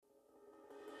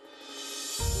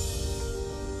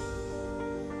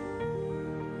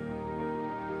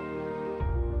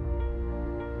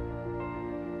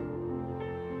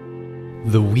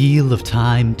The wheel of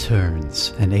time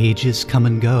turns, and ages come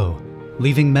and go,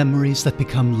 leaving memories that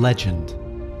become legend.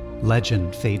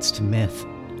 Legend fades to myth,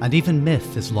 and even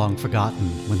myth is long forgotten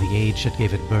when the age that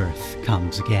gave it birth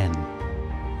comes again.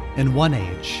 In one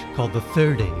age, called the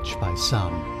Third Age by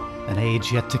some, an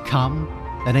age yet to come,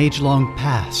 an age long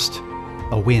past,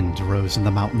 a wind rose in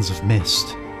the mountains of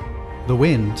mist. The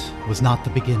wind was not the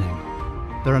beginning.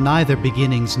 There are neither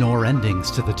beginnings nor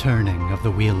endings to the turning of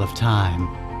the wheel of time,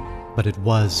 but it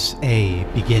was a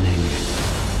beginning.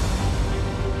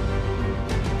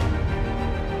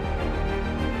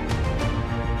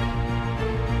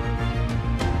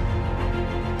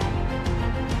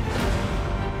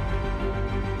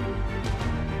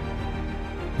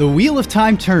 The Wheel of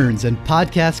Time turns and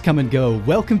podcasts come and go.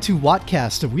 Welcome to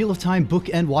Wattcast, a Wheel of Time book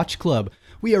and watch club.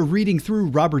 We are reading through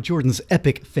Robert Jordan's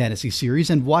epic fantasy series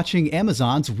and watching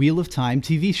Amazon's Wheel of Time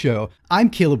TV show.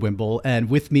 I'm Caleb Wimble, and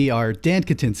with me are Dan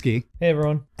Katinsky. Hey,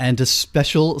 everyone. And a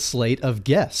special slate of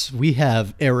guests. We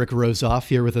have Eric Rosoff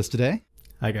here with us today.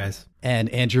 Hi, guys. And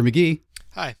Andrew McGee.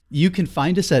 Hi. You can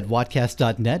find us at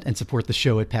wattcast.net and support the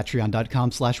show at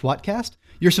patreon.com/wattcast.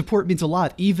 Your support means a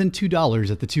lot. Even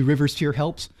 $2 at the Two Rivers tier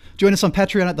helps. Join us on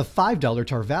Patreon at the $5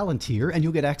 Tarvalon tier, and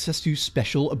you'll get access to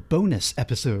special bonus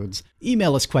episodes.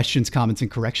 Email us questions, comments,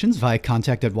 and corrections via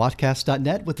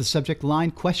contact@wattcast.net with the subject line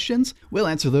questions. We'll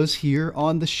answer those here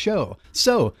on the show.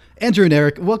 So, Andrew and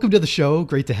Eric, welcome to the show.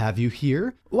 Great to have you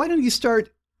here. Why don't you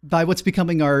start by what's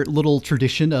becoming our little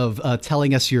tradition of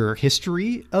telling us your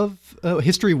history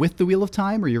with the Wheel of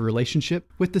Time or your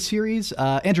relationship with the series.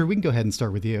 Andrew, we can go ahead and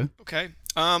start with you. Okay.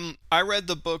 I read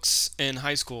the books in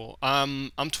high school.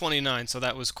 I'm 29, so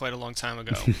that was quite a long time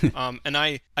ago. And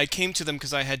I came to them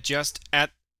because I had just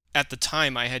at the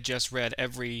time I had just read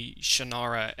every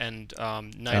Shannara and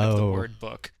Night of the Word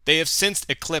book. They have since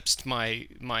eclipsed my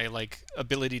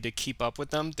ability to keep up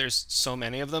with them. There's so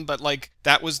many of them, but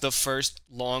that was the first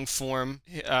long form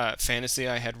fantasy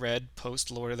I had read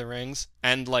post Lord of the Rings,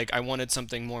 and I wanted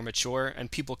something more mature,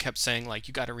 and people kept saying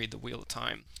you got to read the Wheel of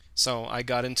Time. So I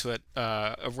got into it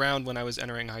around when I was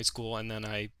entering high school, and then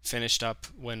I finished up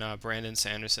when Brandon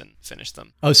Sanderson finished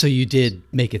them. Oh, so you did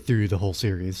make it through the whole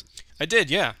series? I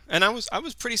did, yeah. And I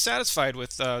was pretty satisfied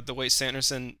with the way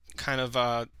Sanderson kind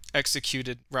of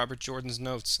executed Robert Jordan's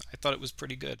notes. I thought it was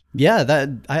pretty good. Yeah,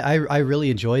 I really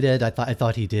enjoyed it. I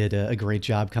thought he did a great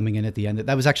job coming in at the end.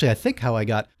 That was actually, I think, how I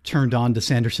got turned on to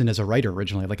Sanderson as a writer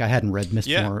originally. I hadn't read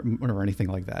Mistborn or anything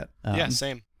like that. Yeah,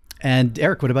 same. And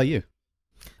Eric, what about you?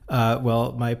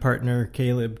 Well, my partner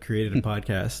Caleb created a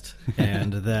podcast,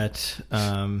 and that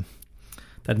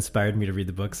inspired me to read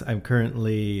the books. I'm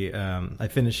currently I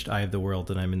finished Eye of the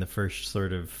World, and I'm in the first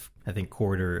sort of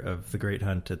quarter of The Great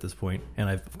Hunt at this point, and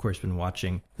I've of course been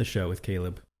watching the show with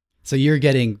Caleb. So you're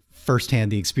getting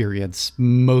firsthand the experience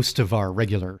most of our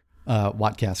regular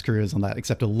Wattcast crew is on that,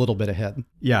 except a little bit ahead.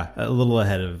 Yeah, a little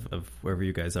ahead of wherever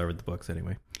you guys are with the books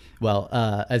anyway. Well,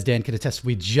 as Dan can attest,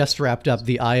 we just wrapped up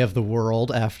The Eye of the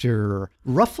World after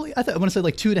roughly, I want to say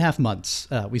 2.5 months.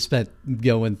 We spent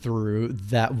going through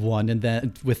that one, and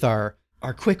then with our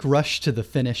quick rush to the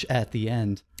finish at the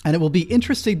end. And it will be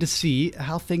interesting to see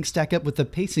how things stack up with the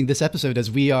pacing this episode, as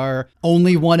we are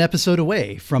only one episode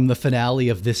away from the finale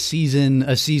of this season,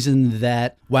 a season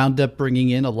that wound up bringing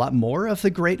in a lot more of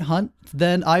the Great Hunt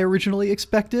than I originally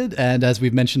expected. And as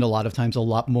we've mentioned a lot of times, a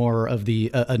lot more of the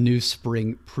A New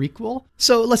Spring prequel.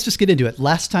 So let's just get into it.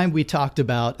 Last time we talked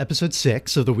about episode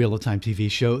 6 of the Wheel of Time TV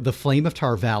show, The Flame of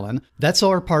Tarvalon. That's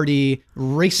our party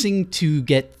racing to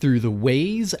get through the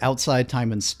ways outside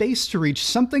time and space to reach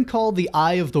something called the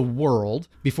Eye of the World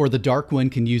before the Dark One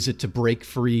can use it to break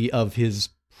free of his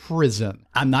prison.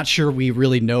 I'm not sure we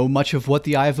really know much of what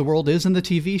the Eye of the World is in the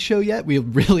TV show yet. We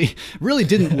really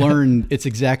didn't learn its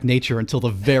exact nature until the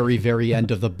very, very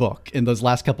end of the book in those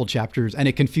last couple chapters, and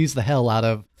it confused the hell out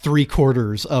of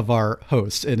 3/4 of our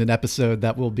hosts in an episode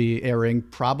that will be airing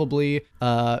probably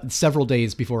several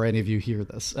days before any of you hear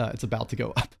this. It's about to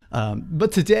go up.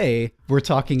 But today we're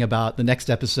talking about the next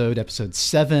episode, episode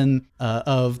 7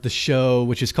 of the show,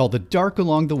 which is called The Dark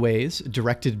Along the Ways,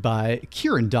 directed by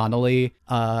Kieran Donnelly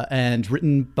and written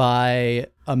by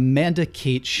Amanda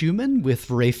Kate Schumann,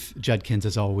 with Rafe Judkins,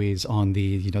 as always, on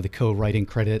the co-writing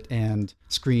credit and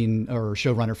screen or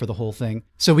showrunner for the whole thing.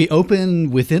 So we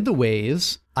open within the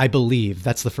ways. I believe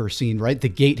that's the first scene, right? The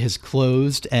gate has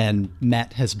closed and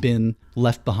Matt has been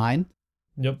left behind.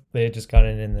 Yep, they had just got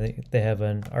in and they have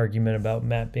an argument about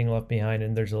Matt being left behind,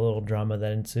 and there's a little drama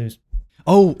that ensues.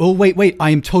 Oh, wait, I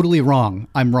am totally wrong.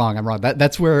 I'm wrong.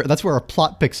 That's where our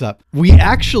plot picks up. We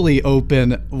actually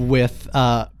open with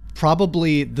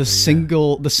probably the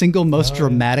single most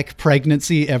dramatic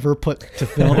pregnancy ever put to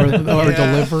film or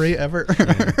delivery ever.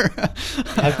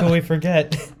 How can we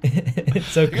forget? It's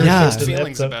so I got mixed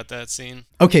feelings about that scene.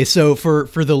 Okay, so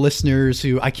for the listeners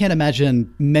who, I can't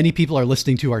imagine many people are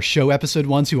listening to our show episode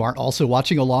ones who aren't also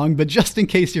watching along, but just in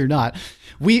case you're not,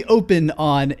 we open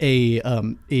on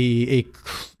a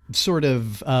sort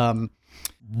of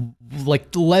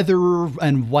like leather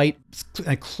and white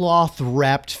cloth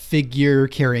wrapped figure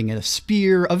carrying a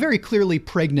spear, a very clearly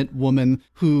pregnant woman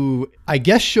who I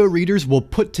guess show readers will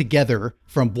put together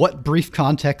from what brief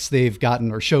context they've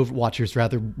gotten, or show watchers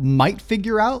rather, might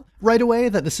figure out right away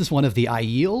that this is one of the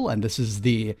Aiel, and this is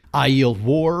the Aiel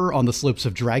War on the slopes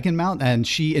of Dragonmount, and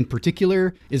she in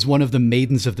particular is one of the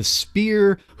Maidens of the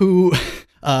Spear who...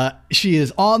 she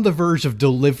is on the verge of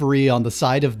delivery on the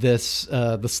side of this,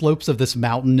 the slopes of this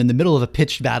mountain in the middle of a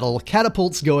pitched battle,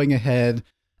 catapults going ahead.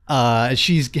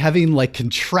 She's having like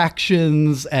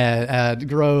contractions and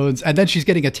groans, and then she's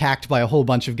getting attacked by a whole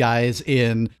bunch of guys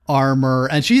in armor,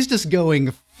 and she's just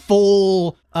going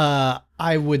full,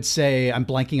 I would say, I'm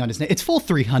blanking on his name. It's full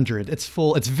 300. It's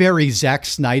very Zack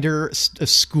Snyder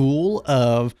school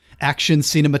of action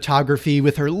cinematography,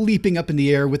 with her leaping up in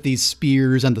the air with these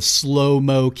spears and the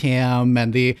slow-mo cam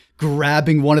and the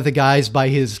grabbing one of the guys by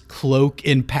his cloak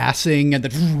in passing, and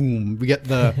then boom, we get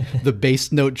the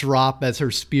bass note drop as her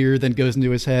spear then goes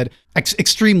into his head.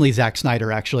 Extremely Zack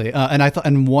Snyder, actually.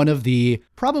 And one of the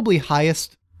probably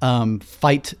highest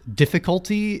fight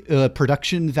difficulty,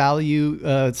 production value,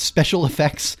 special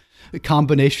effects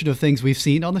combination of things we've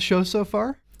seen on the show so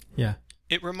far. Yeah.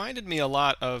 It reminded me a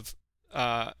lot of,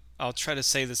 I'll try to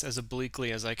say this as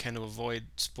obliquely as I can to avoid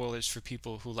spoilers for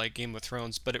people who like Game of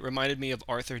Thrones, but it reminded me of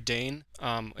Arthur Dane.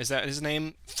 Is that his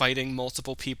name? Fighting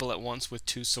multiple people at once with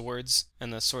two swords,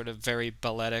 and the sort of very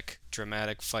balletic,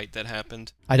 dramatic fight that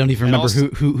happened. I don't even remember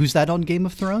who's that on Game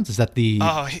of Thrones. Is that the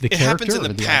character? It happens in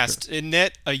the past.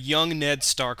 A young Ned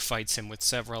Stark fights him with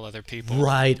several other people.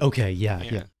 Right. Okay. Yeah.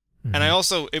 Mm-hmm.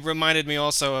 And it reminded me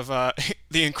also of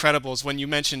The Incredibles, when you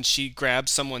mentioned she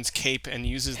grabs someone's cape and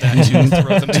uses that to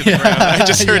throw them to the ground. I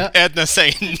just heard Edna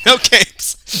saying, "No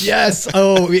capes." Yes.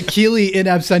 Oh, Keely in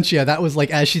absentia. That was like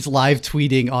as she's live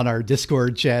tweeting on our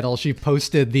Discord channel. She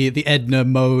posted the Edna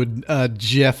mode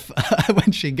GIF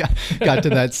when she got to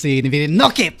that scene. And no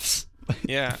capes.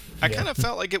 Yeah, I kind of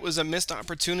felt like it was a missed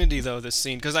opportunity though, this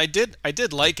scene, because I did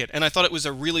like it, and I thought it was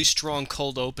a really strong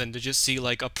cold open to just see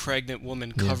like a pregnant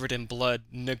woman covered in blood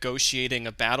negotiating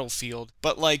a battlefield,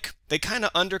 but like they kind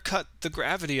of undercut the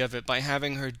gravity of it by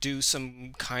having her do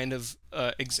some kind of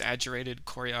exaggerated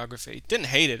choreography. Didn't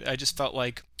hate it, I just felt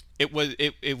like it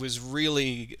was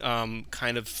really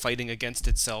kind of fighting against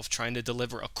itself, trying to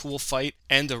deliver a cool fight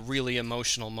and a really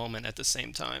emotional moment at the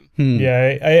same time.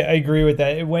 Yeah, I agree with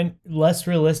that. It went less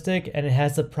realistic, and it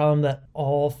has the problem that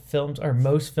all films, or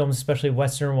most films, especially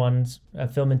Western ones,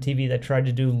 film and TV, that try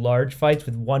to do large fights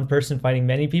with one person fighting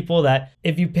many people, that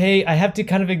if you pay, I have to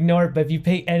kind of ignore it, but if you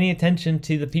pay any attention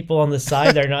to the people on the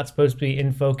side that are not supposed to be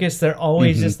in focus, they're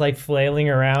always just like flailing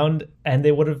around, and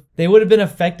they would have been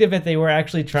effective if they were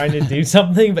actually trying to do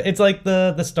something. But it's like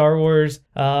the Star Wars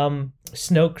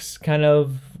Snoke's kind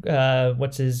of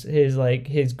what's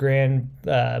his grand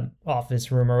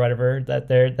office room or whatever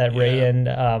that Rey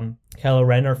and Kylo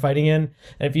Ren are fighting in.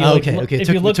 And if you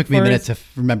it took me a minute to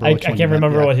remember which one. I can't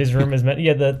remember what his room is meant.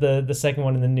 Yeah, the second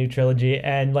one in the new trilogy.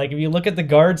 And like if you look at the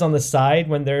guards on the side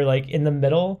when they're like in the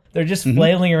middle, they're just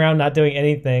flailing around, not doing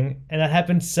anything. And that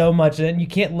happens so much. And you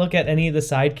can't look at any of the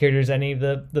side characters, any of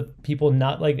the people,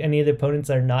 not like any of the opponents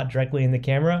that are not directly in the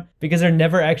camera, because they're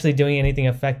never actually doing anything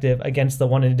effective against the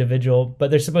one individual. But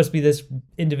they're supposed to be this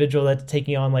individual that's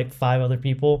taking on like 5 other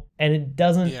people, and it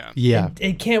doesn't.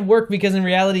 It can't work, because in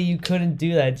reality you couldn't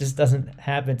do that. It just doesn't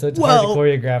happen. So it's hard to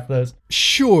choreograph those.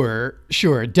 Sure,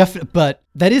 definitely. But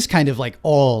that is kind of like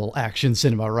all action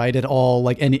cinema, right? At all,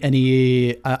 like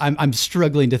I'm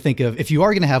struggling to think of, if you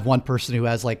are going to have one person who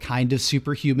has like kind of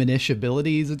superhuman-ish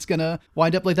abilities, it's going to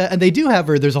wind up like that. And they do have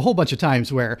her. There's a whole bunch of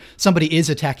times where somebody is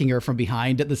attacking her from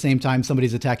behind at the same time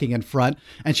somebody's attacking in front,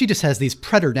 and she just has these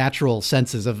preternatural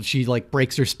senses of, she like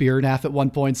breaks her spear in half at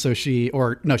one point, so she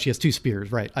has 2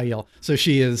 spears, right? Aiel. So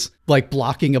she is like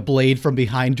blocking a blade from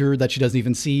behind her that she doesn't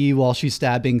even see while she's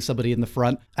stabbing somebody in the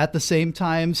front at the same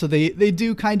time. So they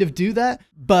do kind of do that,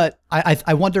 but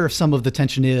I wonder if some of the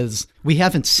tension is, we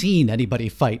haven't seen anybody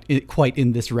fight quite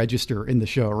in this register in the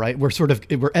show, right? We're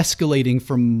escalating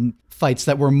from fights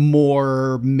that were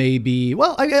more maybe,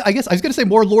 well, I guess I was going to say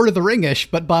more Lord of the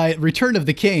Ring-ish, but by Return of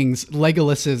the Kings,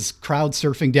 Legolas is crowd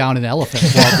surfing down an elephant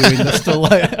while doing this to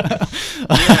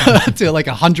like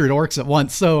 100 orcs at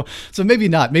once. So maybe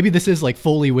not. Maybe this is like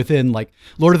fully within, like,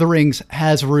 Lord of the Rings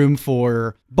has room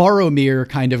for Boromir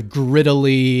kind of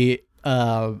grittily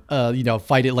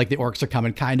fight it like the orcs are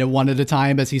coming kind of one at a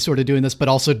time as he's sort of doing this, but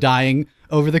also dying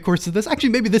over the course of this. Actually,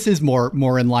 maybe this is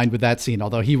more in line with that scene,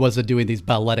 although he wasn't doing these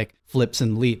balletic flips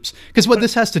and leaps. Because what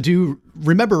this has to do,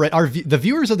 remember, right, the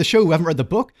viewers of the show who haven't read the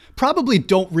book probably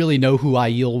don't really know who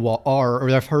Aiel are, or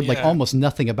have heard like almost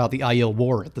nothing about the Aiel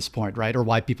War at this point, right? Or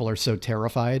why people are so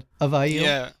terrified of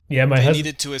Aiel. Yeah, they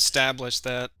needed to establish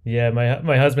that. Yeah,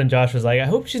 my husband Josh was like, I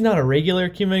hope she's not a regular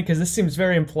human, because this seems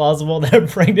very implausible that a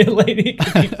pregnant lady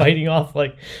could be fighting off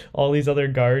like all these other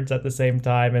guards at the same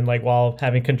time, and like while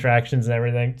having contractions and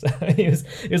everything. So he was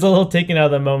a little taken out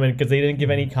of the moment because they didn't give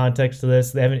any context to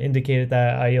this. They haven't indicated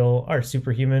that Aiel are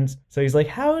superhumans. So he's like,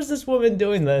 how is this woman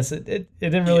doing this? It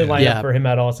didn't really line up for him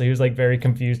at all. So he was like very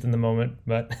confused in the moment.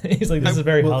 But he's like, this is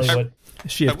very Hollywood.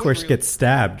 She, of course, gets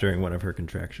stabbed during one of her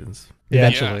contractions.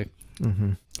 Eventually. Yeah.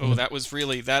 Mm-hmm. Oh, that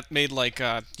made like,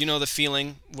 the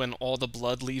feeling when all the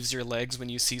blood leaves your legs when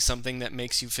you see something that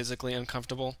makes you physically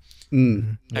uncomfortable?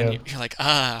 And you're like,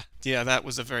 that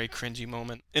was a very cringy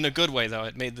moment. In a good way, though.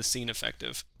 It made the scene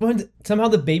effective. When somehow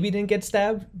the baby didn't get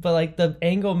stabbed, but like the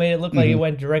angle made it look like it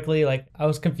went directly, like I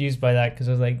was confused by that, because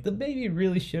I was like, the baby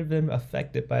really should have been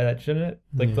affected by that, shouldn't it?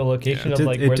 Like the location of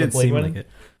like where the blade went. Like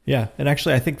yeah, and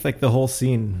actually I think like the whole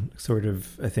scene sort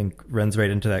of, I think, runs right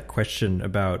into that question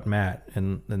about Matt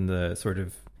and the sort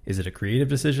of, is it a creative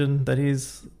decision that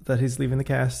he's leaving the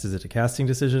cast? Is it a casting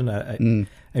decision? I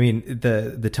mean,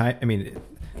 the time. I mean,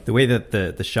 the way that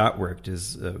the shot worked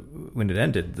is when it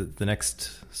ended, the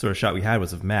next sort of shot we had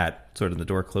was of Matt, sort of the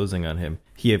door closing on him.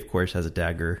 He, of course, has a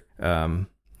dagger.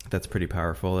 That's pretty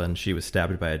powerful, and she was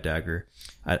stabbed by a dagger.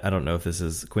 I don't know if this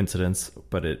is coincidence,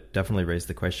 but it definitely raised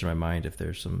the question in my mind if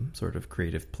there's some sort of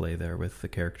creative play there with the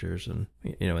characters. And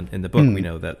in the book, we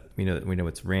know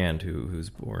it's Rand who's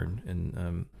born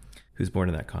in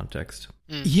that context.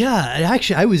 Yeah,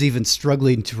 actually, I was even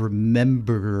struggling to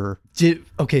remember. So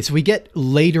we get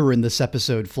later in this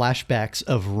episode flashbacks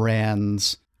of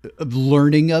Rand's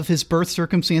learning of his birth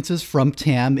circumstances from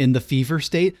Tam in the fever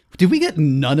state. Did we get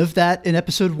none of that in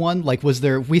episode 1? Like,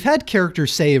 we've had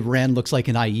characters say Rand looks like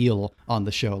an Aiel on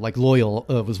the show. Like Loyal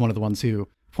was one of the ones who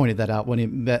pointed that out when he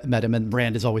met him, and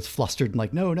Rand is always flustered and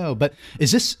like, no. But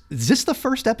is this the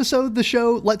first episode the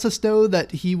show lets us know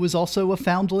that he was also a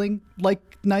foundling like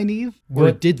Nynaeve?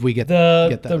 Or did we get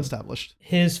that established?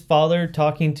 His father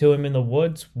talking to him in the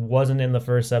woods wasn't in the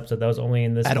first episode. That was only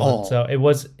in this at one. All. So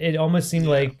it almost seemed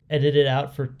like edited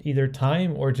out for either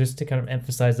time or just to kind of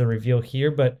emphasize the reveal here.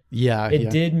 But it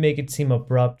did make it seem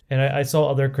abrupt. And I saw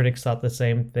other critics thought the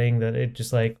same thing, that it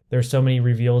just like, there's so many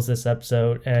reveals this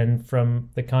episode, and from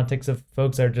the context of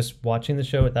folks that are just watching the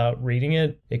show without reading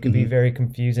it, it could be very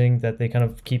confusing that they kind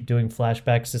of keep doing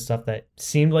flashbacks to stuff that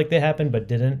seemed like they happened but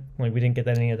didn't. Like, we didn't get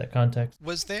any of that context.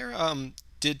 Was there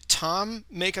did Tom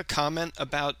make a comment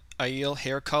about Aiel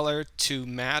hair color to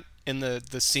Matt in the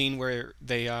scene where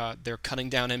they're cutting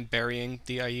down and burying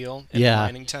the Aiel in the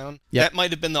mining town? Yep. That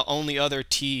might have been the only other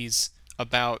tease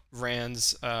about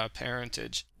Rand's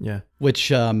parentage. Yeah.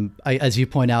 Which, as you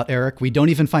point out, Eric, we don't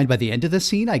even find by the end of the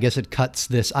scene. I guess it cuts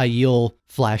this Aiel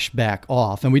flashback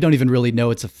off, and we don't even really know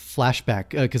it's a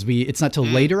flashback because it's not till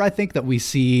later, I think, that we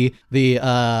see the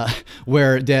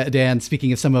where Dan,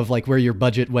 speaking of some of like where your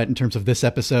budget went in terms of this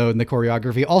episode and the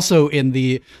choreography, also in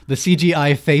the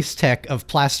CGI face tech of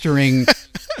plastering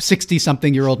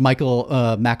 60-something-year-old Michael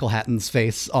McElhatton's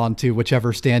face onto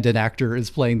whichever stand-in actor is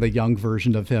playing the young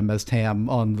version of him as Tam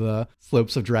on the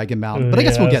slopes of Dragon Mountain. But I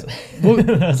guess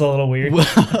that's a little weird.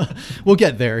 We'll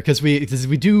get there because we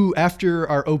do, after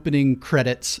our opening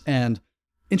credits and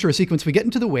intro sequence, we get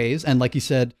into the ways, and like you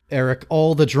said, Eric,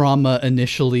 all the drama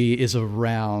initially is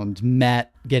around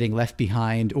Matt getting left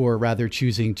behind, or rather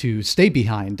choosing to stay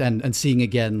behind, and seeing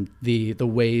again the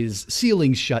ways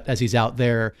ceiling shut as he's out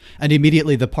there, and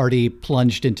immediately the party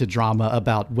plunged into drama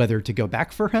about whether to go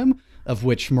back for him, of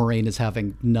which Moraine is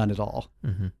having none at all.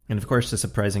 Mm-hmm. And of course, a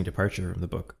surprising departure from the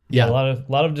book. Yeah, a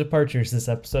lot of departures this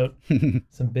episode.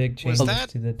 Some big changes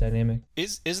to the dynamic.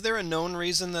 Is there a known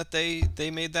reason that they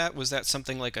made that? Was that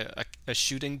something like a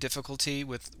shooting difficulty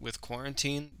with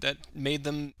quarantine that made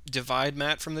them divide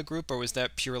Matt from the group, or was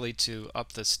that purely to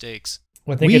up the stakes?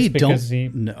 Well, I think We it's because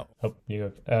don't know. Oh,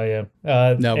 you go.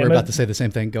 Yeah. No, we're about to say the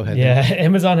same thing. Go ahead. Yeah,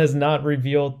 Amazon has not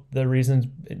revealed the reasons.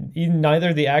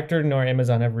 Neither the actor nor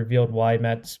Amazon have revealed why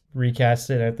Matt's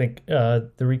recasted. I think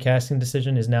the recasting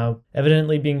decision is now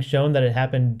evidently being shown that it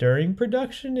happened during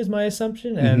production, is my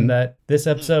assumption, and that this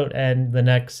episode and the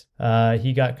next,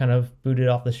 he got kind of booted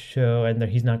off the show, and that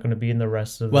he's not going to be in the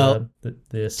rest of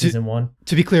the season one.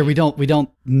 To be clear,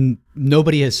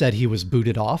 nobody has said he was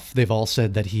booted off. They've all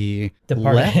said that he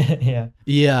left.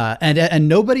 Yeah, and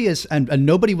nobody is, and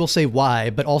nobody will say why,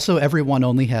 but also everyone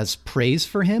only has praise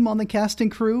for him on the casting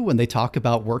crew when they talk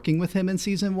about working with him in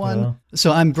season one. Yeah.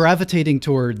 So I'm gravitating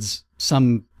towards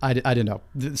some, I don't know,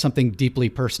 something deeply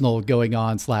personal going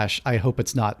on / I hope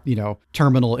it's not,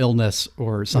 terminal illness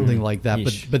or something like that.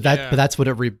 But that's what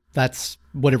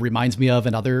it reminds me of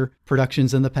in other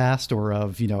productions in the past, or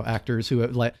of, actors who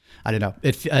have, like, I don't know.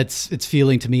 It's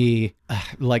feeling to me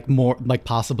like more like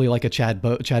possibly like a Chad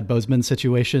Boseman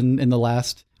situation in the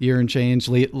last year and change.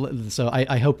 So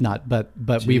I hope not, but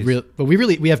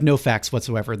we have no facts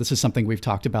whatsoever. This is something we've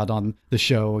talked about on the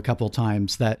show a couple of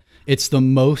times, that it's the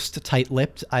most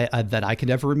tight-lipped that I could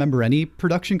ever remember any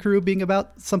production crew being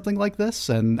about something like this,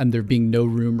 and there being no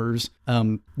rumors.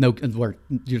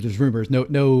 There's rumors.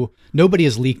 Nobody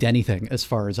has leaked anything as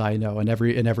far as I know, and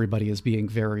everybody is being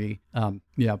very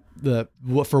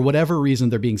for whatever reason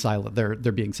they're being silent.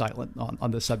 They're being silent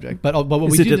on this subject. But what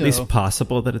is we it do at know, least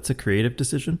possible that it's a creative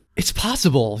decision? It's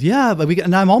possible, yeah. But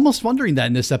and I'm almost wondering that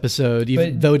in this episode,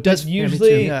 though it does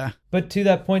usually. Yeah. But to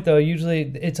that point, though,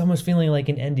 usually it's almost feeling like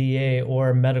an NDA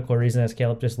or medical reason, as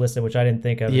Caleb just listed, which I didn't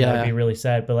think of. Yeah. That would be really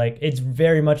sad. But like, it's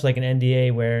very much like an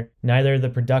NDA where neither the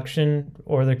production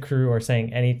or the crew are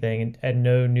saying anything, and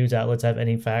no news outlets have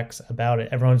any facts about it.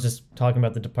 Everyone's just talking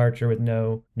about the departure with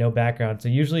no background. So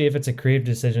usually, if it's a creative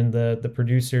decision, the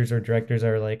producers or directors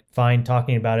are like fine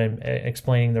talking about it and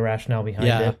explaining the rationale behind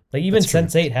it. Like even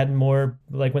Sense8 had more,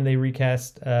 like when they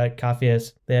recast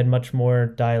Cafias, they had much more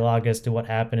dialogue as to what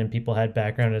happened, and people had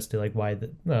background as to like why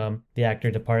the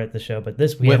actor departed the show. But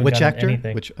this, we haven't which gotten actor?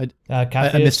 anything. Which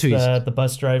Cafias, I missed the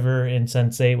bus driver in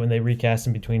Sense8 when they recast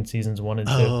in between seasons 1 and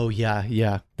 2. Oh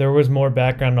yeah. There was more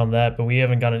background on that, but we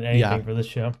haven't gotten anything for this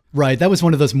show. Right. That was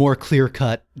one of those more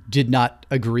clear-cut, did not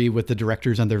agree with the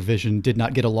directors and their vision, did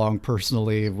not get along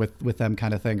personally with them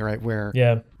kind of thing, right? Where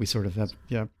we sort of have,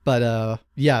 But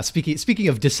speaking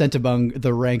of dissent among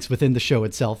the ranks within the show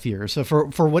itself here. So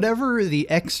for whatever the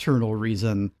external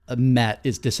reason Matt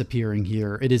is disappearing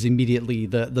here, it is immediately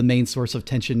the main source of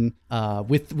tension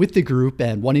with the group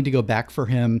and wanting to go back for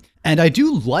him. And I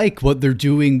do like what they're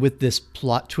doing with this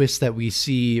plot twist that we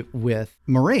see with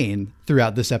Moiraine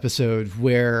throughout this episode,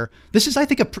 where this is, I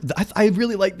think, I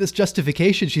really like this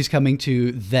justification she's coming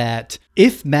to, that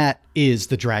if Matt is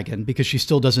the dragon, because she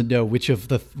still doesn't know which of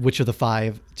the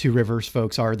 5 Two Rivers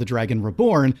folks are the Dragon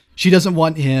Reborn, she doesn't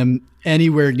want him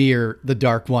anywhere near the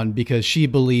Dark One because she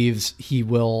believes he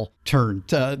will turn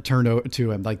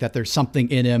to him, like that there's something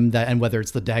in him, that, and whether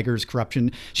it's the dagger's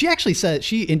corruption. She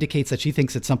indicates that she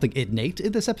thinks it's something innate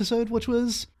in this episode, which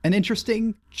was an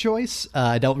interesting choice.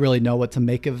 I don't really know what to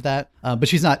make of that, but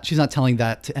she's not telling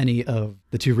that to any of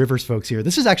the Two Rivers folks here.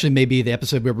 This is actually maybe the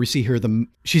episode where we see her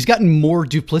she's gotten more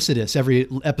duplicitous every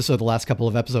episode, the last couple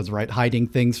of episodes, right? Hiding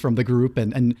things from the group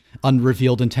and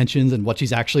unrevealed intentions and what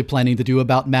she's actually planning to do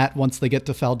about Matt once they get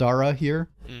to Faldara here.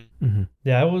 Mm-hmm.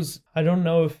 Yeah, I don't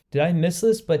know did I miss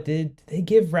this, but did they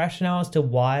give rationale as to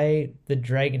why the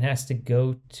dragon has to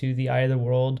go to the Eye of the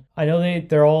World? I know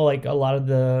they're all like, a lot of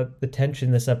the tension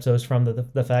in this episode is from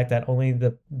the fact that only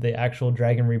the actual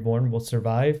Dragon Reborn will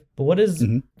survive. But what is,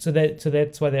 so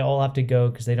that's why they all have to go,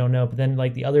 because they don't know. But then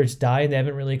like the others die and they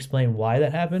haven't really explained why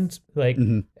that happens. Like,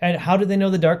 and how do they know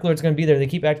the Dark Lord's going to be there? They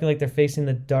keep acting like they're facing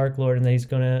the Dark Lord and that he's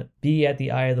going to be at the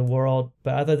Eye of the World.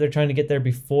 But I thought they're trying to get there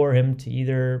before him to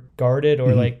either guard it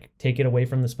or like take it away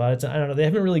from the spot. I don't know. They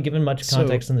haven't really given much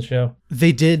context in the show.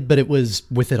 They did, but it was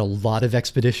with it a lot of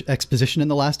exposition in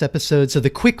the last episode. So the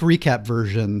quick recap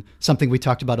version, something we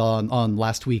talked about on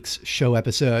last week's show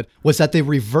episode, was that they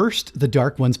reversed the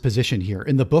Dark One's position here.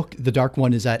 In the book, the Dark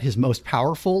One is at his most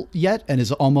powerful yet and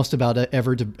is almost about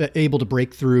able to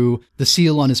break through the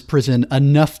seal on his prison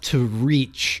enough to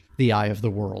reach the Eye of the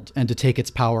World and to take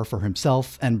its power for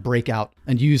himself and break out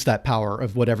and use that power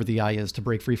of whatever the eye is to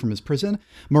break free from his prison.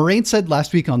 Moiraine said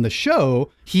last week on the show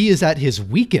he is at his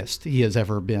weakest he has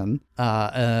ever been.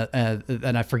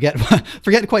 And I forget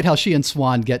quite how she and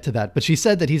Swan get to that, but she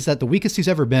said that he's at the weakest he's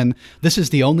ever been. This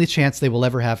is the only chance they will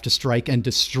ever have to strike and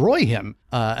destroy him.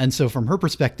 And so from her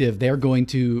perspective, they're going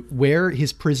to, where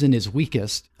his prison is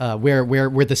weakest, where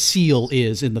the seal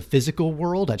is in the physical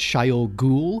world at Shaiol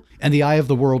Ghul, and the Eye of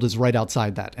the World world is right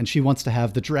outside that. And she wants to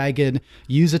have the dragon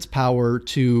use its power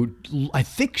to, I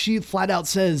think she flat out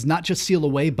says, not just seal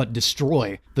away, but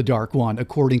destroy the Dark One,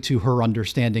 according to her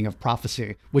understanding of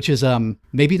prophecy, which is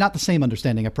maybe not the same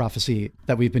understanding of prophecy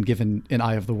that we've been given in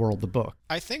Eye of the World, the book.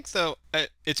 I think, though,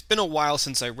 it's been a while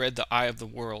since I read The Eye of the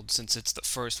World, since it's the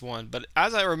first one. But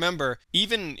as I remember,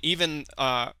 even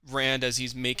Rand, as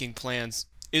he's making plans,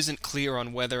 isn't clear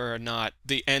on whether or not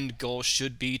the end goal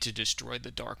should be to destroy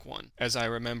the Dark One, as I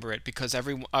remember it, because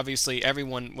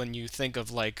everyone, when you think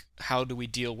of like how do we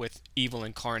deal with evil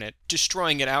incarnate,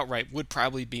 destroying it outright would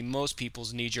probably be most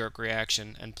people's knee-jerk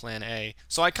reaction and plan A.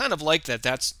 So I kind of like that.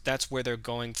 That's where they're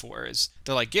going for. Is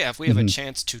they're like, yeah, if we have a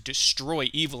chance to destroy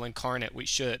evil incarnate, we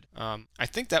should. I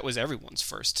think that was everyone's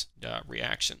first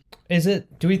reaction.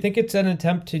 Do we think it's an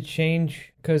attempt to change?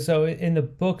 Because so in the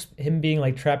books, him being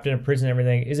like trapped in a prison and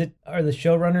everything, are the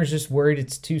showrunners just worried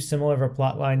it's too similar of a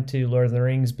plot line to Lord of the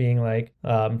Rings being like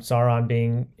Sauron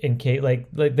being in like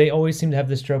they always seem to have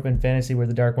this trope in fantasy where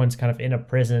the Dark One's kind of in a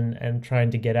prison and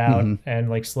trying to get out and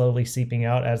like slowly seeping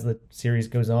out as the series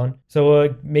goes on.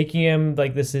 So making him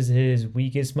like this is his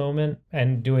weakest moment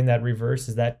and doing that reverse,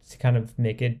 is that to kind of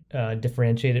make it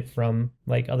differentiate it from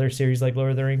like other series like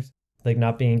Lord of the Rings, like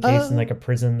not being encased in like a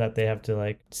prison that they have to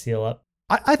like seal up?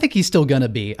 I think he's still going to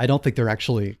be. I don't think they're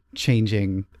actually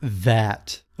changing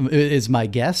that, is my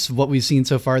guess. What we've seen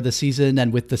so far this season,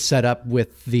 and with the setup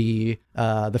with the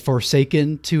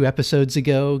Forsaken 2 episodes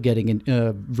ago, getting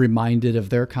reminded of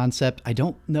their concept, I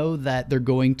don't know that they're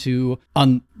going to,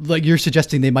 like you're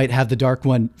suggesting, they might have the Dark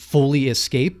One fully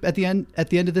escape at the end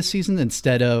of this season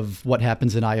instead of what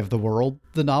happens in Eye of the World,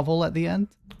 the novel at the end.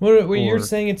 Well, you're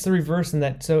saying it's the reverse in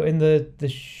that. So in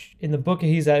the book,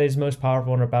 he's at his most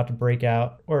powerful and about to break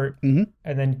out, and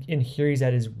then in here he's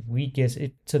at his weakest.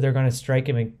 So they're going to strike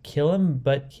him and kill him.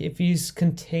 But if he's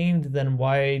contained, then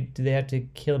why do they have to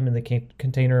kill him in the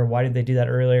container? Why did they do that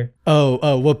earlier?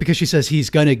 Well, because she says he's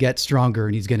going to get stronger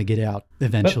and he's going to get out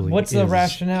eventually. But what's the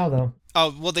rationale, though?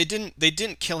 Oh, well, they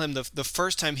didn't kill him the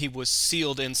first time he was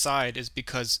sealed inside, is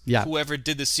because whoever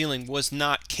did the sealing was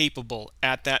not capable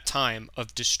at that time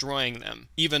of destroying them,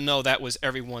 even though that was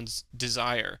everyone's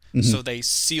desire. So they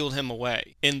sealed him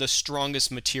away in the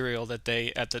strongest material that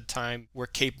they at the time were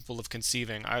capable of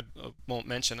conceiving. I won't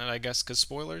mention it, I guess, because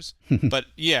spoilers. But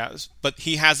yeah, but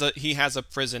he has a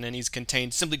prison and he's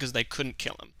contained simply because they couldn't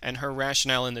kill him. And her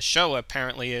rationale in the show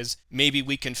apparently is maybe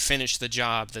we can finish the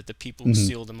job that the people who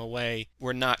sealed him away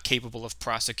were not capable of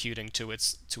prosecuting to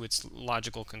its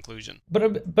logical conclusion.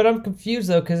 But I'm confused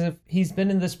though, because if he's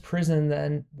been in this prison,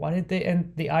 then why did they?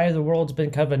 And the Eye of the World's been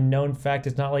kind of a known fact.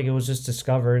 It's not like it was just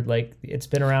discovered. Like it's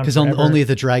been around because only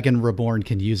the Dragon Reborn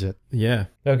can use it. Yeah.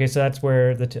 Okay, so that's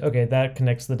where that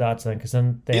connects the dots then, because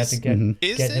then they have to get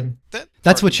him.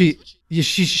 That's what she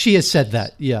has said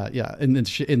that. Yeah. In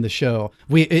the show,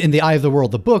 in the Eye of the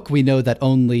World, the book, we know that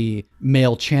only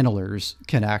male channelers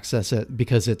can access it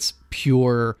because it's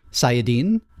pure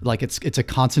Sayadine. Like it's a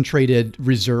concentrated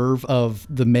reserve of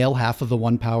the male half of the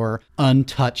One Power,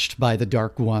 untouched by the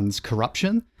Dark One's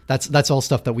corruption. That's all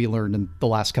stuff that we learned in the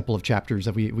last couple of chapters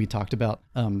that we talked about.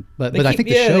 But I think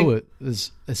the show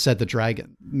has said the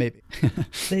dragon, maybe.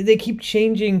 they keep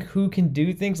changing who can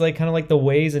do things, like kind of like the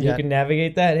ways and who can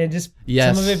navigate that. And it just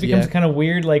some of it becomes kind of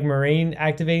weird, like Moraine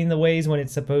activating the ways when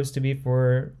it's supposed to be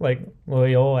for like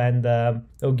Loial and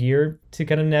Ogier to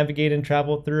kind of navigate and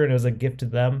travel through, and it was a gift to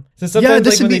them. So sometimes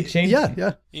like when they change,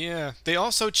 yeah. They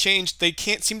also changed. They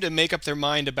can't seem to make up their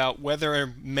mind about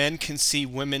whether men can see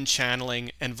women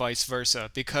channeling and vice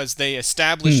versa, because they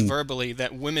established verbally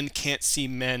that women can't see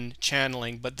men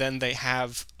channeling, but then they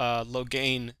have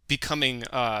Logain becoming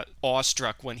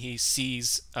awestruck when he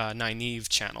sees Nynaeve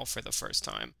channel for the first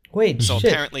time. Wait, so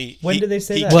apparently, when did they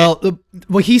say that?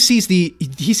 Well, he sees the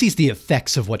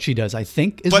effects of what she does, I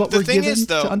think, is what we're given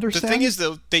to understand. The thing is,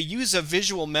 though, they use a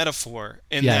visual metaphor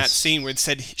in that scene where it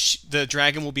said the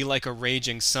dragon will be like a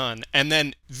raging sun, and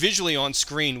then visually on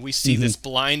screen we see this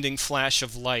blinding flash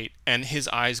of light, and his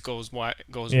eyes goes wide,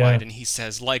 and he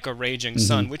says like a raging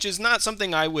sun, which is not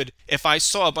something I would, if I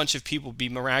saw a bunch of people be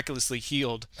miraculously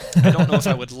healed, I don't know if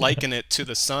I would liken it to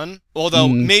the sun. Although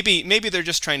maybe they're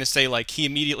just trying to say like he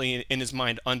immediately in his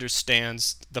mind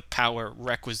understands the power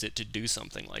requisite to do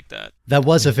something like that. That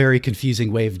was a very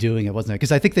confusing way of doing it, wasn't it?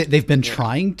 Because I think that they've been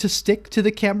trying to stick to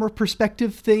the camera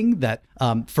perspective thing that,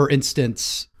 for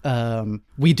instance,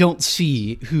 we don't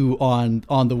see who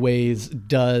on the ways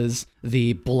does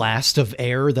the blast of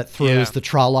air that throws the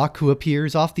Trolloc who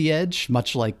appears off the edge,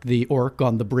 much like the orc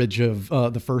on the bridge of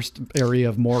the first area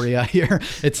of Moria here.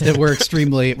 We're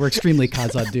extremely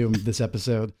Khazad-doomed this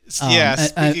episode.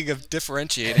 Speaking of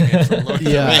differentiating it from Lord of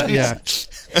the Rings.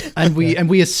 And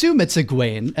we assume it's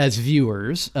Egwene as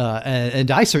viewers, and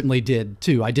I certainly did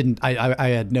too. I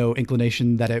had no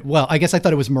inclination that I guess I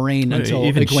thought it was Moiraine until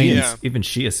Egwene. Even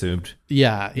she assumed.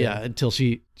 Yeah, until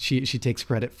she takes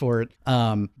credit for it.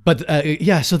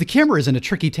 So the camera is in a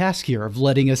tricky task here of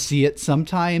letting us see it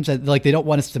sometimes. And, like, they don't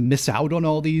want us to miss out on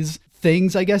all these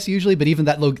things, I guess, usually. But even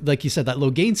that, like you said, that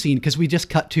Loghain scene, because we just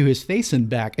cut to his face and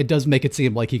back, it does make it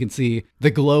seem like you can see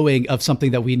the glowing of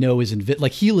something that we know is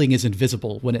like healing is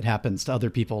invisible when it happens to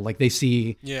other people. Like they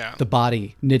see the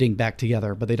body knitting back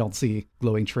together, but they don't see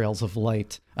glowing trails of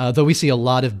light. Though we see a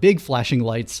lot of big flashing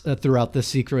lights throughout this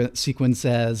sequence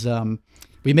as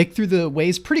we make through the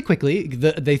ways pretty quickly.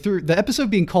 The episode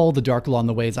being called The Dark Law on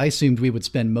the Ways, I assumed we would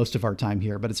spend most of our time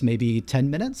here, but it's maybe 10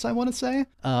 minutes, I want to say,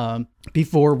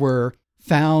 before we're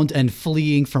found and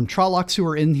fleeing from Trollocs who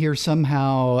are in here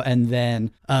somehow. And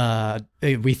then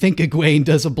we think Egwene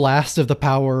does a blast of the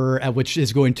power, which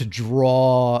is going to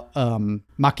draw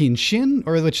Machin Shin,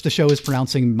 or which the show is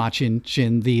pronouncing Machin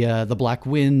Shin, the Black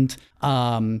Wind,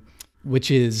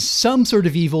 which is some sort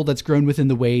of evil that's grown within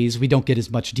the ways. We don't get as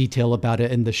much detail about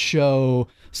it in the show.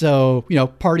 So,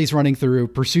 parties running through,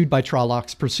 pursued by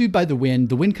Trollocs, pursued by the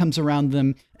wind comes around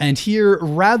them. And here,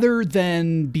 rather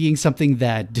than being something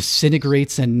that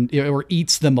disintegrates or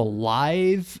eats them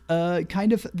alive,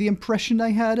 kind of the impression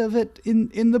I had of it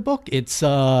in the book, it's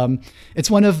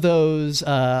one of those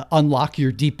unlock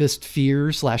your deepest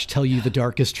fears / tell you the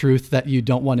darkest truth that you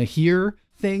don't want to hear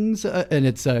things, and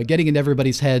it's getting into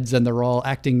everybody's heads, and they're all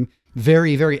acting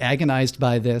very, very agonized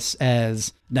by this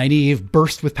as Nynaeve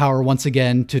burst with power once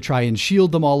again to try and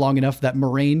shield them all long enough that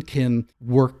Moiraine can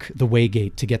work the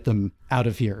Waygate to get them out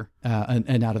of here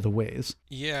and out of the ways.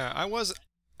 Yeah, I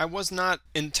was not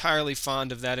entirely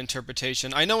fond of that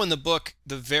interpretation. I know in the book,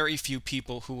 the very few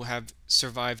people who have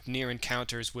survived near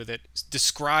encounters with it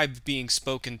describe being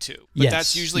spoken to. But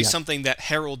that's usually something that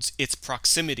heralds its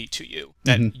proximity to you.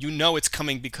 That you know it's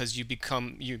coming because you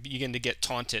begin to get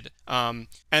taunted.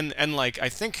 And like, I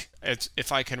think,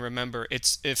 if I can remember,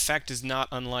 its effect is not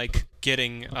unlike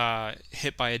getting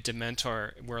hit by a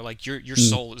Dementor, where like your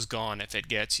soul is gone if it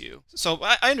gets you. So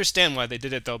I understand why they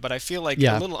did it though, but I feel like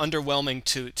a little underwhelming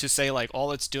to say like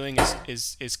all it's doing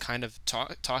is kind of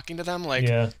talking to them. Like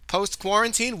post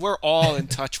quarantine, we're all in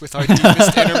touch with our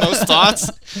deepest innermost thoughts.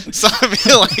 So I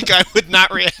feel like I would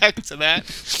not react to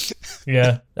that.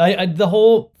 Yeah, I the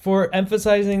whole for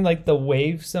emphasizing like the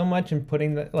wave so much and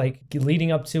putting the like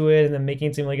leading up to it and then making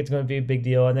it seem like it's going to be a big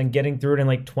deal and then getting through it in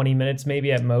like 20 minutes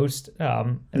maybe at most,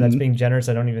 and that's being generous.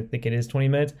 I don't even think it is 20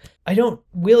 minutes.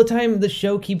 Wheel of Time, the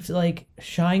show keeps like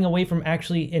shying away from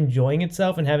actually enjoying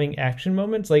itself and having action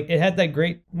moments. Like it had that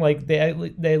great, like they at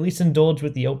least indulged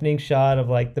with the opening shot of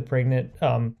like the pregnant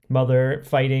mother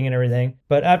fighting and everything.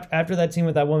 But after that scene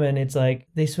with that woman, it's like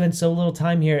they spend so little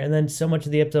time here and then so much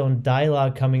of the episode on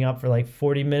dialogue coming up for like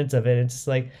 40 minutes of it. It's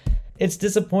like, it's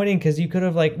disappointing because you could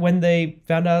have, like, when they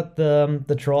found out the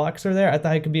Trollocs are there, I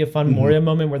thought it could be a fun Moria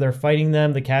moment where they're fighting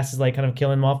them. The cast is like kind of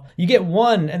killing them off. You get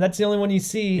one, and that's the only one you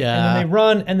see, and then they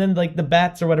run, and then like the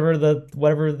bats or whatever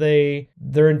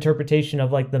their interpretation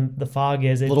of like the fog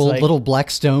is. It's little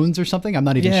black stones or something. I'm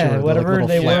not even sure. Yeah, whatever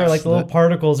they were, like the little that...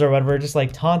 particles or whatever, just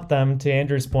like taunt them. To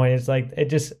Andrew's point, it's like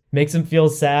it just makes them feel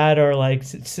sad or like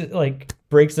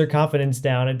breaks their confidence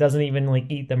down. It doesn't even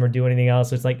like eat them or do anything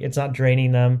else. It's like it's not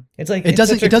draining them. It's like it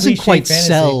doesn't quite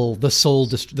sell the soul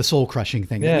crushing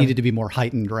thing. It needed to be more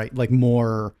heightened, right? Like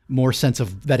more sense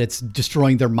of that it's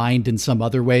destroying their mind in some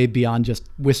other way beyond just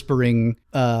whispering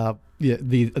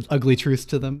the ugly truth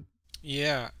to them.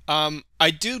 Yeah. I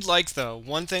do like, though,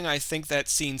 one thing I think that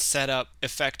scene set up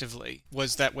effectively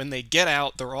was that when they get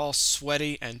out, they're all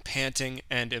sweaty and panting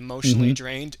and emotionally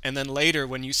drained. And then later,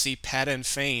 when you see Padan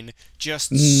Fain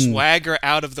just swagger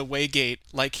out of the Waygate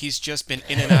like he's just been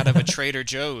in and out of a Trader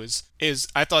Joe's,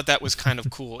 I thought that was kind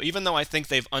of cool. Even though I think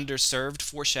they've underserved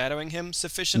foreshadowing him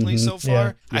sufficiently so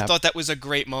far, I thought that was a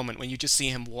great moment when you just see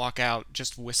him walk out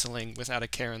just whistling without a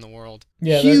care in the world.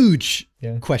 Yeah, huge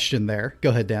question there.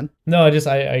 Go ahead, Dan. No,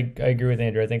 I I agree with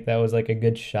Andrew. I think that was like a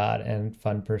good shot and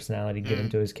fun personality given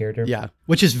to his character. Yeah,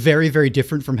 which is very, very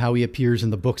different from how he appears in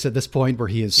the books at this point, where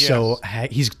he is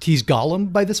he's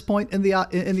Gollum by this point in the Eye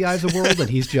of the World, and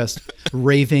he's just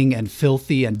raving and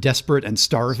filthy and desperate and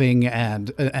starving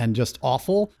and just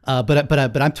awful.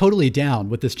 But I'm totally down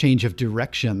with this change of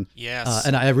direction. Yes,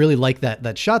 and I really like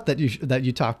that shot that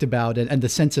you talked about, and the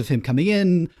sense of him coming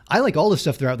in. I like all the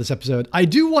stuff throughout this episode. I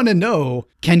do want to know,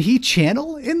 can he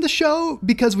channel in the show?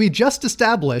 Because we just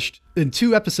established in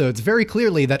 2 episodes very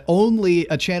clearly that only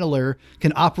a channeler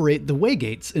can operate the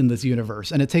waygates in this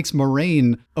universe, and it takes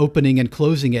Moraine opening and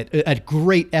closing it at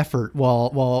great effort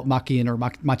while Makin or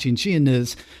Machin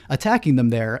is attacking them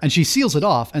there, and she seals it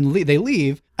off, and they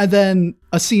leave. And then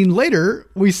a scene later,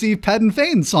 we see Paddon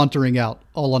Fane sauntering out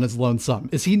all on his lonesome.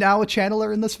 Is he now a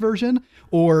channeler in this version?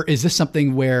 Or is this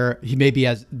something where he maybe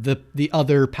has the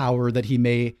other power that he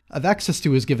may have access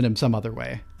to is given him some other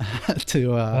way? It's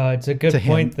a good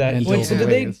point.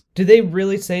 Did they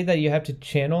really say that you have to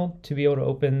channel to be able to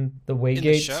open the way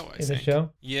gates in the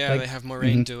show? Yeah, they have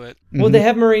Moraine do it. Well, they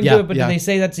have Moraine do it, but do they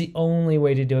say that's the only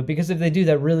way to do it? Because if they do,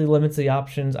 that really limits the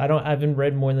options. I haven't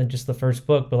read more than just the first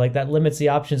book, but like that limits the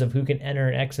options of who can enter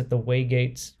and exit the way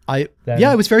gates. I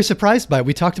was very surprised by it.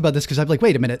 We talked about this because I'm like,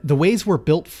 wait a minute, the ways were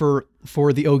built for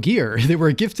the Ogier. They were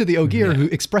a gift to the Ogier who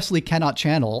expressly cannot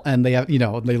channel, and they have,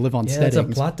 they live on steadings.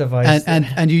 It's a plot device.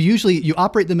 And you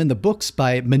operate them in the books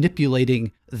by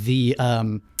manipulating the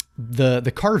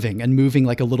carving and moving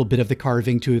like a little bit of the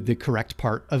carving to the correct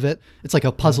part of it. It's like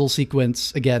a puzzle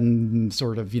sequence, again,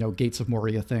 sort of, Gates of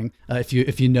Moria thing. If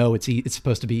you know it's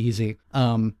supposed to be easy.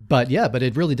 But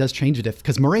it really does change it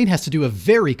because Moraine has to do a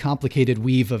very complicated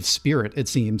weave of spirit, it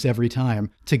seems, every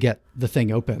time to get the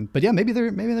thing open. But yeah, maybe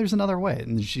there's another way,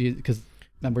 and because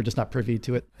we're just not privy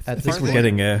to it at this point. We're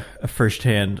getting a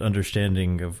first-hand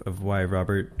understanding of why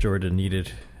Robert Jordan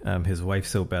needed his wife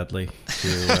so badly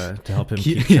to help him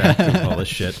keep track of all this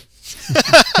shit.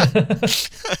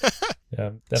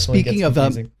 Yeah, definitely. Speaking of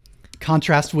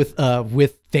contrast with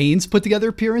Fane's put together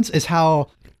appearance, is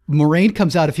how Moraine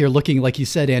comes out of here looking, like you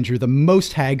said, Andrew, the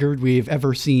most haggard we've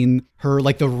ever seen her,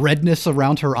 like the redness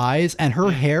around her eyes and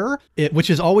her hair, which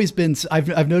has always been,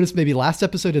 I've noticed maybe last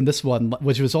episode and this one,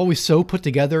 which was always so put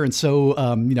together and so,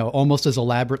 almost as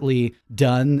elaborately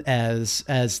done as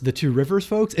the Two Rivers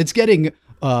folks. It's getting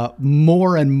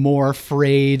more and more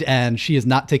frayed, and she is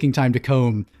not taking time to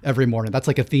comb every morning. That's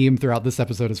like a theme throughout this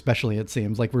episode, especially, it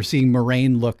seems. Like we're seeing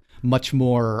Moraine look much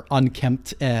more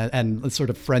unkempt and sort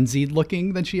of frenzied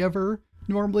looking than she ever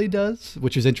normally does,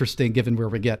 which is interesting given where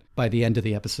we get by the end of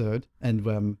the episode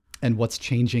and what's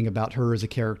changing about her as a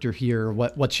character here,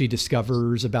 what she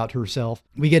discovers about herself.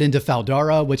 We get into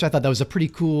Faldara, which I thought that was a pretty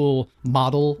cool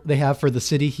model they have for the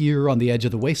city here on the edge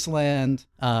of the wasteland.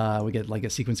 We get like a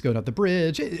sequence going up the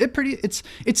bridge.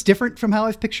 It's different from how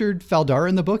I've pictured Faldara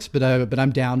in the books, but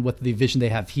I'm down with the vision they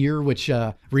have here, which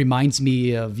reminds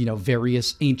me of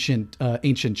various ancient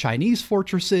Chinese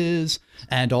fortresses,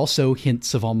 and also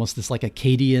hints of almost this like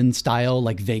Akkadian style,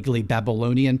 like vaguely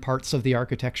Babylonian parts of the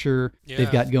architecture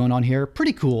they've got going on here.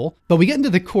 Pretty cool. But we get into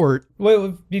the court.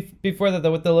 Wait, before that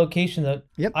though, with the location though,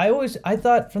 yep. I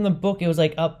thought from the book it was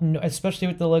like up, especially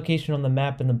with the location on the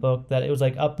map in the book, that it was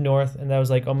like up north, and that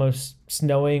was like almost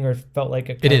snowing or felt like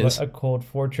a cold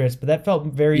fortress. But that felt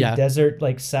very desert,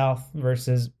 like south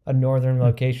versus a northern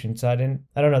location. So I don't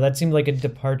know. That seemed like a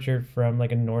departure from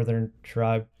like a northern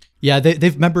tribe. Yeah,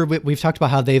 we've talked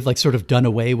about how they've like sort of done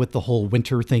away with the whole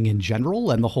winter thing in general,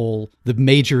 and the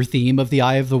major theme of the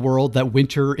Eye of the World, that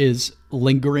winter is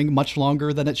lingering much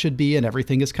longer than it should be, and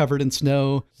everything is covered in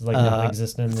snow. It's like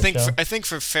non-existent in the show. I think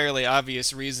for fairly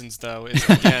obvious reasons, though, is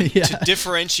again to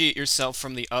differentiate yourself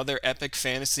from the other epic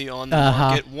fantasy on the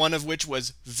market, one of which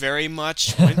was very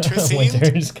much winter themed.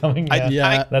 Winter's coming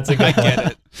down. That's a good I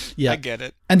get it. Yeah, I get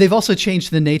it. And they've also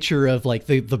changed the nature of like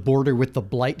the border with the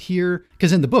Blight here,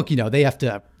 because in the book, they have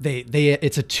to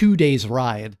it's a 2 days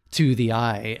ride to the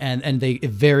Eye, and they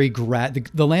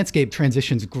the landscape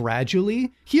transitions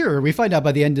gradually. Here we find out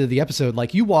by the end of the episode,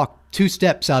 like you walk 2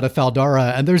 steps out of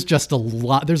Faldara and there's just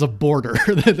there's a border.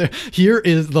 Here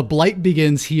is the Blight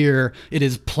begins here. It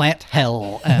is plant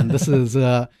hell, and this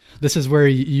is where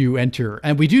you enter.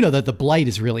 And we do know that the Blight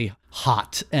is really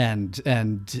hot and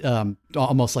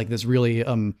almost like this really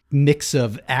mix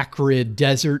of acrid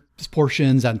desert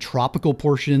portions and tropical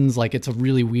portions. Like it's a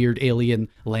really weird alien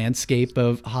landscape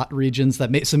of hot regions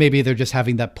so maybe they're just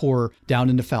having that pour down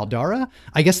into Faldara.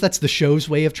 I guess that's the show's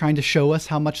way of trying to show us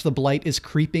how much the blight is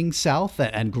creeping south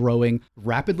and growing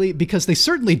rapidly, because they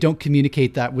certainly don't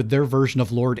communicate that with their version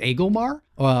of Lord Agelmar,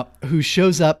 who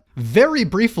shows up very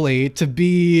briefly to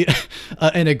be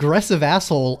an aggressive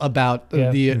asshole about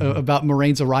about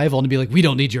Moiraine's arrival and to be like, we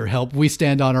don't need your help, we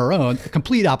stand on our own. A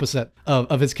complete opposite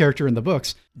of his character in the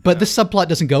books. But this subplot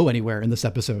doesn't go anywhere in this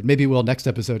episode. Maybe it will next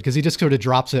episode, because he just sort of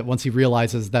drops it once he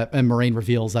realizes that, and Moiraine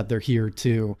reveals that they're here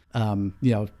to,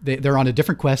 they're on a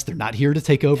different quest. They're not here to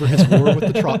take over his war with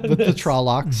the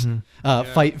Trollocs.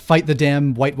 Fight the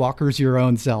damn White Walkers your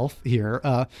own self here.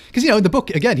 Because, in the book,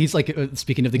 again, he's like,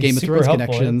 speaking of the Game of Thrones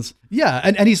connections. Yeah,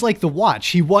 and he's like the Watch.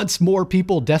 He wants more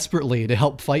people desperately to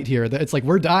help fight here. It's like,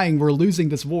 we're dying, we're losing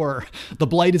this war. The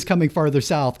blight is coming farther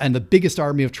south, and the biggest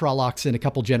army of Trollocs in a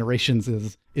couple generations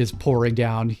is pouring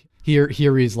down. Here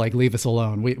he's like, leave us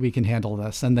alone. We can handle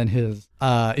this. And then his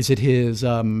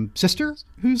sister,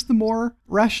 who's the more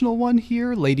rational one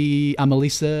here, Lady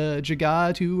Amelisa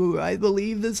Jagad, who I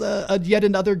believe is a yet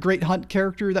another great Hunt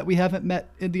character that we haven't met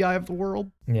in the Eye of the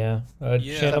World. Yeah, right?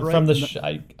 From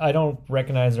I don't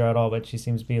recognize her at all, but she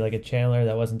seems to be like a channeler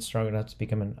that wasn't strong enough to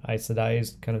become an Aes Sedai,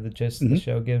 is kind of the gist the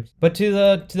show gives. But to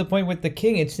the point with the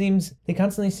king, it seems they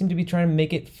constantly seem to be trying to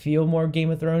make it feel more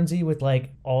Game of Thronesy, with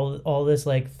like all this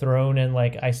like throne and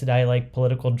like Aes Sedai like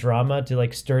political drama to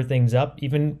like stir things up,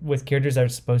 even with characters that are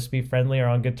supposed to be friendly or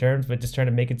on good terms, but just trying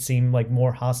to make it seem like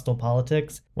more hostile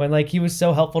politics. When like he was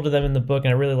so helpful to them in the book,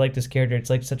 and I really liked his character. It's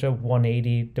like such a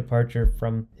 180 departure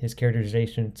from his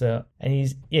characterization. So, and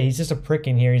he's just a prick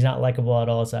in here. He's not likable at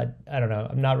all. So I don't know.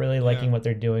 I'm not really liking what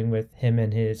they're doing with him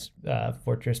and his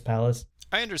fortress palace.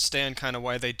 I understand kind of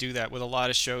why they do that with a lot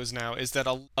of shows now, is that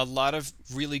a lot of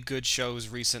really good shows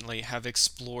recently have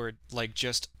explored like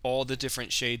just all the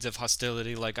different shades of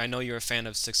hostility. Like, I know you're a fan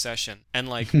of Succession, and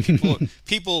like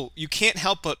people you can't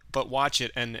help but watch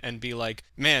it and be like,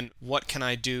 man, what can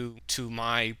I do to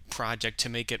my project to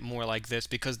make it more like this?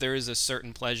 Because there is a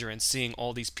certain pleasure in seeing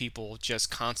all these people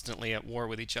just constantly at war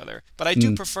with each other. But I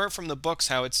do prefer from the books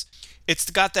how it's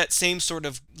got that same sort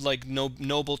of like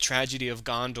noble tragedy of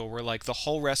Gondor, where like the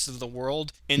whole rest of the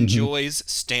world enjoys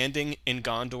standing in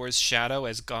Gondor's shadow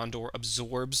as Gondor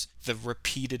absorbs the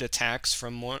repeated attacks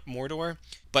from Mordor.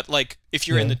 But like, if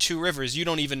you're in the Two Rivers, you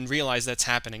don't even realize that's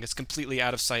happening. It's completely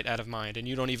out of sight, out of mind, and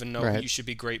you don't even know what you should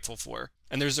be grateful for.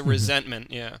 And there's a resentment,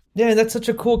 Yeah, that's such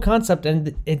a cool concept,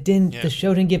 and it didn't. The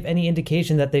show didn't give any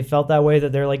indication that they felt that way.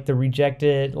 That they're like the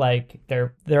rejected, like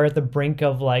they're at the brink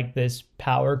of like this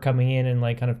power coming in and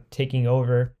like kind of taking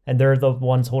over, and they're the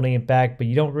ones holding it back. But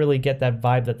you don't really get that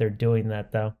vibe that they're doing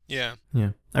that, though. Yeah.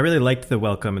 I really liked the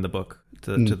welcome in the book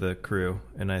to the crew,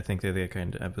 and I think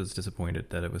I was disappointed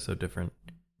that it was so different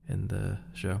in the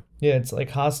show. Yeah, it's like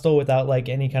hostile without like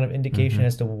any kind of indication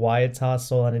as to why it's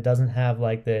hostile, and it doesn't have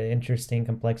like the interesting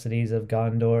complexities of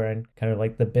Gondor and kind of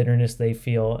like the bitterness they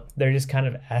feel. They're just kind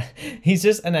of he's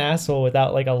just an asshole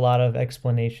without like a lot of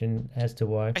explanation as to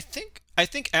why. I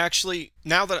think actually,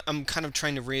 now that I'm kind of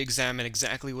trying to re-examine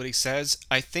exactly what he says,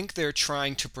 I think they're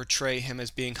trying to portray him as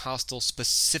being hostile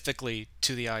specifically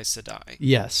to the Aes Sedai.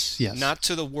 Yes. Not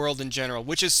to the world in general,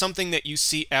 which is something that you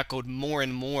see echoed more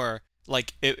and more.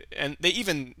 Like and they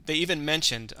even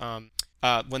mentioned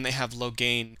when they have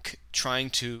Logain trying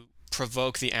to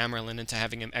provoke the Amyrlin into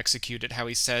having him executed, how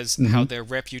he says how their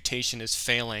reputation is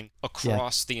failing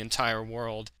across the entire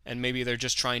world, and maybe they're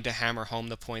just trying to hammer home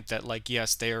the point that like,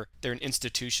 yes, they're an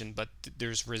institution, but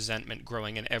there's resentment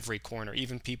growing in every corner,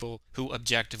 even people who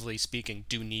objectively speaking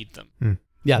do need them.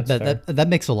 Yeah, that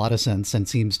makes a lot of sense and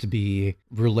seems to be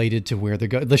related to where they're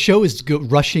going. The show is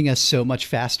rushing us so much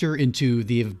faster into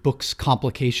the book's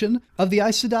complication of the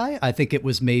Aes Sedai. I think it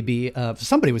was maybe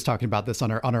somebody was talking about this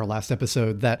on our last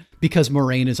episode, that because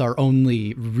Moiraine is our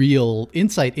only real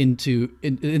insight into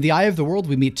in the Eye of the World,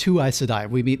 we meet two Aes Sedai.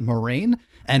 We meet Moiraine,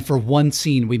 and for one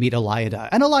scene, we meet Elaida.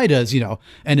 And Elaida is,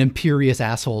 an imperious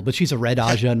asshole, but she's a red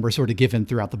Aja, and we're sort of given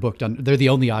throughout the book. They're the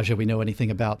only Aja we know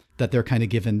anything about, that they're kind of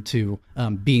given to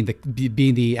being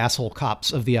the asshole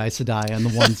cops of the Aes Sedai and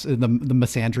the ones, the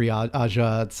Missandei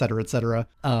Aja, et cetera, et cetera.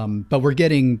 But we're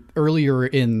getting earlier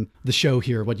in the show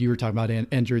here, what you were talking about,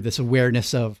 Andrew, this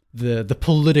awareness of the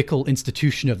political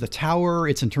institution of the Tower,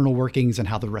 its internal workings, and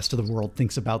how the rest of the world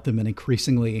thinks about them, and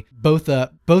increasingly both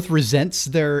resents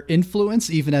their influence,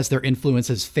 even as their influence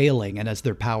is failing and as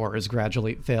their power is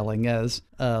gradually failing, as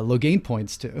Logain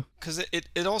points to. Because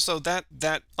it also,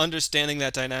 that understanding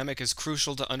that dynamic is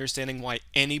crucial to understanding why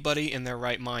anybody in their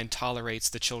right mind tolerates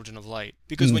the Children of Light.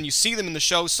 because when you see them in the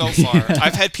show so far,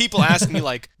 I've had people ask me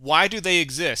like, why do they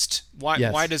exist?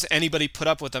 Why does anybody put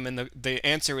up with them? And the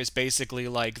answer is basically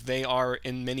like they are,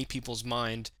 in many people's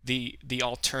mind, the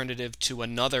alternative to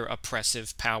another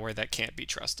oppressive power that can't be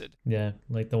trusted. Yeah,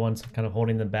 like the ones kind of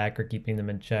holding them back or keeping them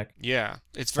in check. Yeah,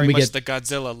 it's very much the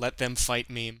Godzilla let them fight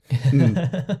meme.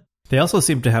 They also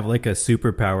seem to have like a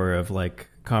superpower of like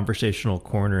conversational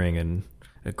cornering and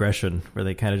aggression, where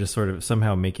they kind of just sort of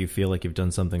somehow make you feel like you've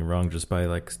done something wrong just by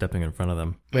like stepping in front of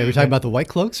them. Wait, are we talking about the White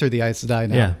Cloaks or the Aes Sedai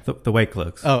now? Yeah, the White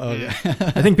Cloaks. Oh, yeah.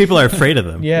 I think people are afraid of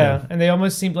them. Yeah, and they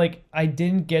almost seemed like, I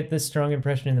didn't get this strong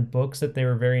impression in the books that they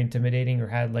were very intimidating or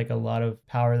had like a lot of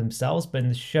power themselves, but in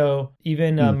the show,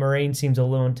 even Moiraine seems a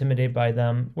little intimidated by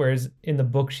them, whereas in the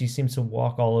book she seems to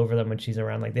walk all over them when she's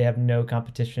around. Like they have no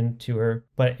competition to her,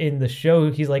 but in the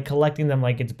show he's like collecting them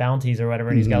like it's bounties or whatever,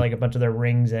 and he's got like a bunch of their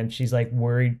rings, and she's like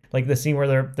worried. Like the scene where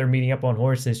they're meeting up on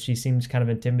horses, she seems kind of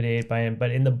intimidated by him.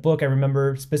 But in the book, I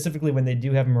remember specifically when they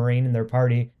do have Moiraine in their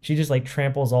party, she just like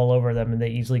tramples all over them, and they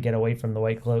easily get away from the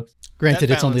White Cloaks.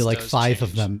 Granted, it's only like does 5 change.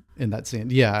 of them in that scene.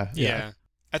 Yeah.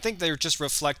 I think they're just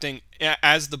reflecting,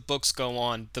 as the books go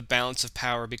on, the balance of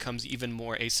power becomes even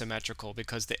more asymmetrical,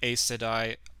 because the Aes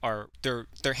Sedai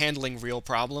they're handling real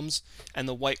problems, and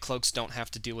the White Cloaks don't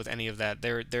have to deal with any of that.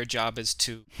 Their job is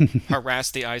to harass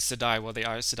the Aes Sedai, while the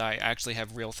Aes Sedai actually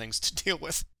have real things to deal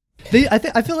with.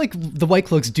 I feel like the White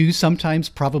Cloaks do sometimes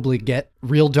probably get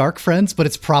real dark friends, but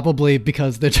it's probably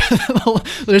because they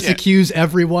just accuse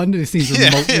everyone who seems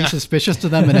remotely suspicious to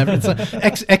them, and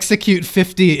execute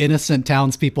 50 innocent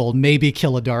townspeople, maybe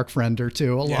kill a dark friend or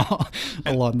two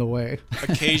along the way.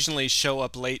 Occasionally show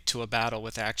up late to a battle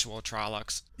with actual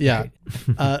Trollocs. Yeah.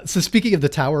 So speaking of the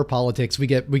tower politics, we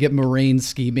get Moiraine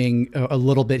scheming a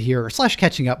little bit here, /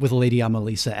 catching up with Lady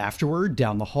Amalisa afterward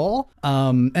down the hall.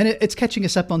 And it's catching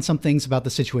us up on some things about the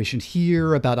situation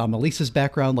here, about Amalisa's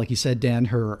background. Like you said, Dan,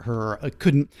 her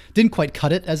didn't quite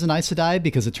cut it as an Aes Sedai,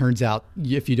 because it turns out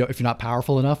if you're not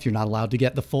powerful enough, you're not allowed to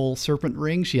get the full serpent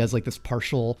ring. She has like this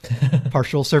partial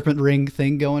serpent ring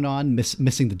thing going on,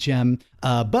 missing the gem.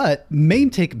 But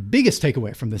biggest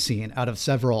takeaway from the scene out of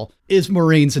several is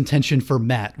Moiraine's intention for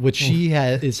Mat, which she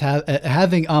is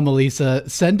having Amalisa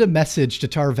send a message to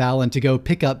Tar Valon to go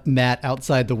pick up Mat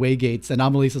outside the way gates. And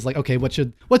Amalisa's like, okay, what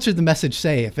should the message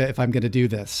say if I'm going to do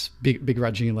this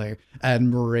begrudgingly?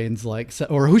 And Moiraine's like,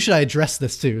 or who should I address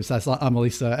this to? So that's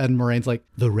Amalisa, and Moiraine's like,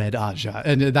 the Red Aja.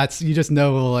 And that's, you just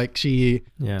know, like she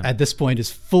at this point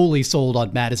is fully sold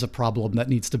on Mat as a problem that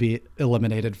needs to be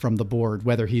eliminated from the board,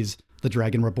 whether he's the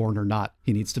Dragon Reborn or not.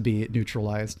 He needs to be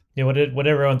neutralized. Yeah, what did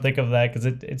everyone think of that? Because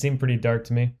it seemed pretty dark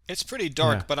to me. It's pretty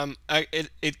dark, but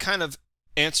it kind of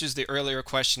answers the earlier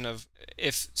question of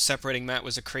if separating Mat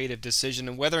was a creative decision,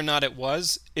 and whether or not it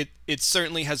was. It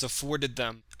certainly has afforded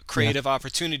them creative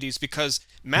opportunities, because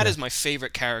Mat is my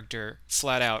favorite character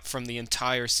flat out from the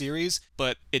entire series,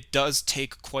 but it does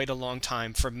take quite a long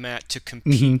time for Mat to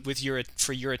compete with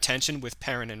for your attention with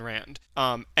Perrin and Rand.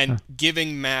 And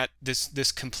giving Mat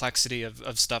this complexity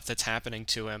of stuff that's happening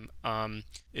to him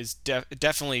is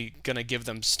definitely going to give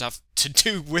them stuff to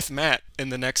do with Mat in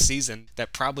the next season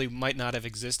that probably might not have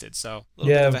existed. So a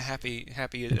little bit of a happy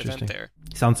event there.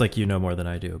 Sounds like you know more than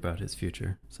I do about his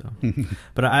future. So,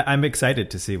 but I'm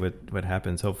excited to see what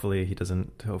happens. Hopefully he doesn't.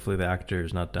 Hopefully the actor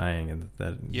is not dying, and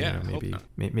that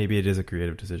maybe it is a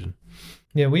creative decision.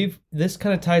 Yeah, this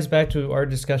kind of ties back to our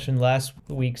discussion last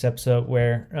week's episode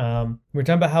where we're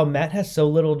talking about how Mat has so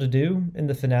little to do in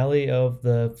the finale of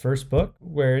the first book,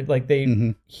 where like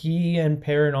he and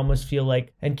Perrin almost feel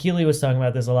like, and Keeley was talking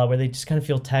about this a lot, where they just kind of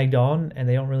feel tagged on and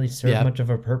they don't really serve much of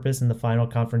a purpose in the final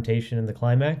confrontation and the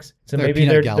climax. So maybe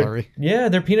they're gallery.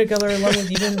 They're peanut gallery, along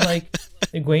with even like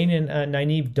Egwene and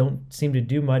Nynaeve don't seem to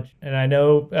do much. And I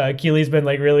know Keeley's been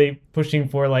like really pushing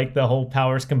for like the whole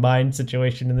powers combined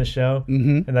situation in the show,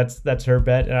 and that's her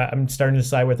bet. And I'm starting to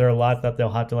side with her a lot that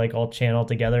they'll have to like all channel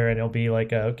together and it'll be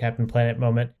like a Captain Planet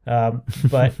moment.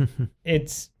 But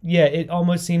it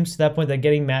almost seems to that point that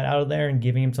getting Mat out of there and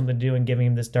giving him something to do and giving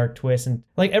him this dark twist, and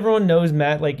like everyone knows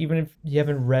Mat, like even if you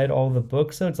haven't read all the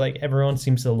books, so it's like everyone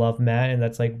seems to love Mat, and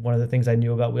that's like one of the things I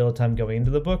knew about Wheel of Time going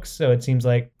into the books. So it seems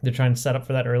like they're trying to set up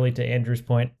for that early, to Andrew's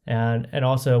point, and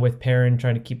also with Perrin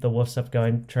trying to keep the wolf stuff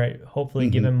going, hopefully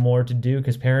give him more to do,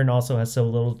 because Perrin also has so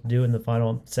little to do in the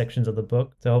final sections of the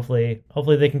book. So hopefully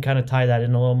they can kind of tie that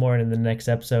in a little more, and in the next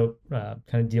episode kind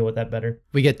of deal with that better.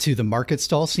 We get to the market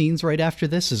stall scenes right after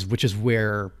this, which is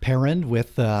where Perrin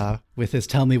with his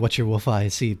 "Tell me what your wolf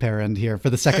eyes see," Perrin here for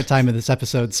the second time in this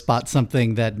episode spots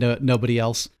something that nobody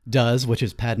else does, which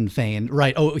is Padan Fain.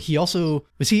 Right. Oh, he also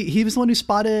he was the one who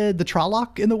spotted the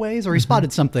Trolloc in the ways, or he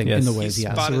spotted something in the ways. He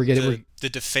spotted the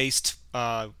defaced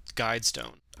guide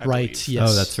stone. I Right. believe. Yes.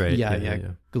 Oh, that's right. Yeah.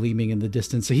 Gleaming in the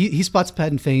distance. So he spots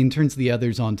Padan Fain, turns the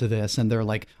others onto this, and they're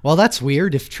like, "Well, that's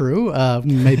weird. If true,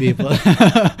 maybe."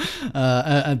 But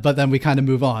then we kind of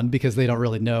move on because they don't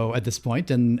really know at this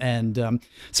point. And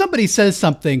somebody says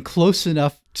something close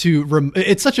enough to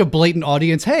it's such a blatant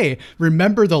audience. Hey,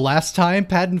 remember the last time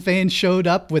Padan Fain showed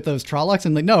up with those Trollocs?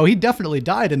 And like, no, he definitely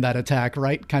died in that attack,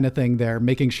 right? Kind of thing. There,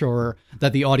 making sure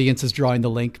that the audience is drawing the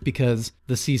link because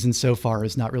the season so far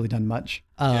has not really done much.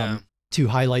 To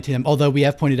highlight him, although we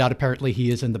have pointed out apparently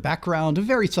he is in the background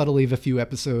very subtly of a few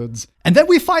episodes. And then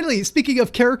we finally, speaking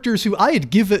of characters who I had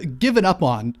given up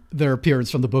on their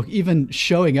appearance from the book, even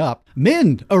showing up,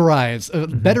 Min arrives.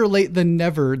 Better late than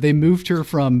never. They moved her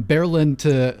from Berlin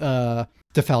to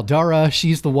Faldara.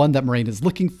 She's the one that Moiraine is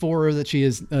looking for, that she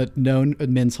has known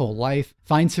Min's whole life.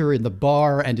 Finds her in the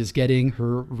bar and is getting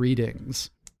her readings.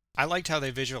 I liked how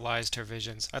they visualized her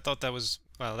visions. I thought that was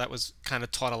kind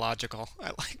of tautological.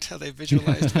 I liked how they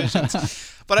visualized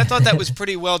visions. But I thought that was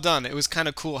pretty well done. It was kind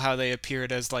of cool how they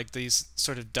appeared as like these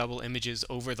sort of double images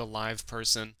over the live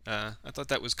person. I thought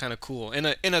that was kind of cool. In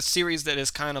a series that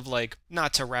is kind of like,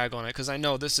 not to rag on it, because I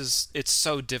know it's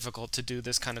so difficult to do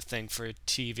this kind of thing for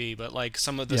TV, but like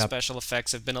some of the special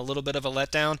effects have been a little bit of a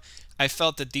letdown. I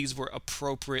felt that these were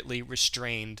appropriately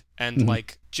restrained and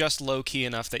like just low-key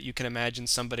enough that you can imagine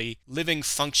somebody living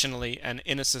functionally and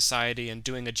in a society and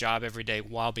doing a job every day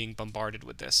while being bombarded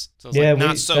with this. So it's like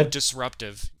not so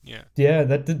disruptive. Yeah,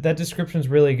 that description's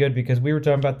really good, because we were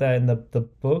talking about that in the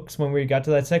books when we got to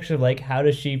that section of like, how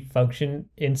does she function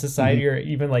in society or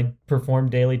even like perform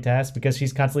daily tasks, because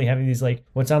she's constantly having these like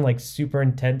what sound like super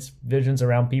intense visions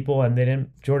around people,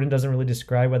 and Jordan doesn't really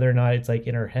describe whether or not it's like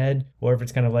in her head or if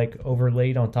it's kind of like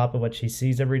overlaid on top of what she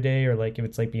sees every day, or like if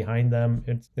it's like behind them.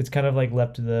 It's kind of like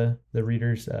left to the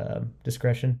reader's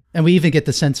discretion. And we even get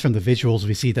the sense from the visuals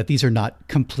we see that these are not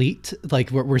complete. Like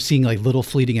we're seeing like little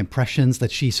fleeting impressions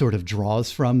that she sort of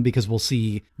draws from, because we'll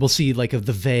see like of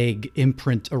the vague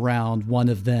imprint around one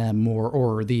of them,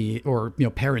 or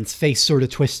Perrin's face sort of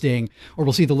twisting, or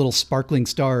we'll see the little sparkling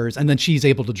stars, and then she's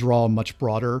able to draw much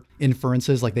broader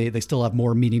inferences. Like they still have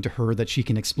more meaning to her that she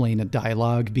can explain a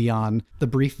dialogue beyond the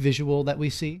brief visual that we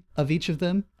see of each of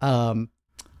them.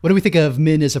 What do we think of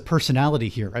Min as a personality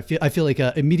here? I feel like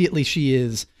immediately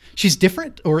she's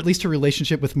different, or at least her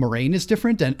relationship with Moiraine is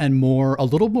different and a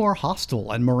little more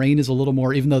hostile. And Moiraine is a little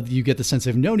more, even though you get the sense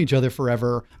they've known each other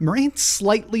forever, Moiraine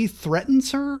slightly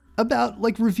threatens her about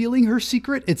like revealing her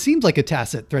secret. It seems like a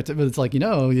tacit threat, but it's like,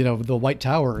 the White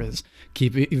Tower is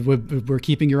we're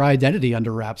keeping your identity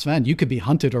under wraps, man. You could be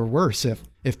hunted or worse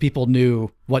if people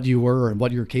knew what you were and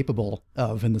what you're capable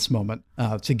of in this moment,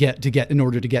 in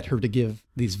order to get her to give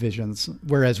these visions.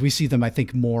 Whereas we see them, I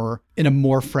think, more in a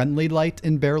more friendly light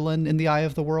in Berlin in the Eye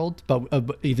of the World, but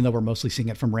even though we're mostly seeing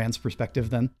it from Rand's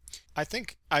perspective then. I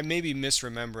think I may be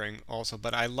misremembering also,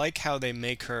 but I like how they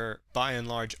make her, by and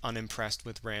large, unimpressed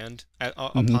with Rand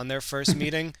upon their first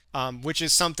meeting, which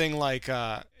is something like,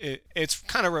 it's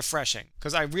kind of refreshing,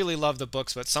 because I really love the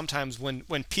books, but sometimes when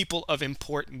people of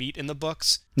import meet in the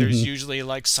books, there's usually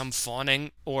like some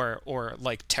fawning or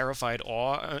like terrified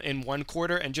awe in one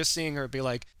quarter, and just seeing her be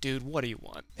like, dude, what do you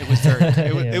want? It was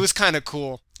it was kind of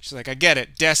cool. She's like, I get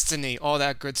it, destiny, all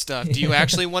that good stuff. Do you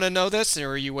actually want to know this, or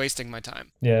are you wasting my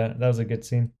time? Yeah, that was a good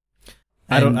scene.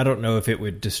 I don't know if it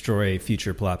would destroy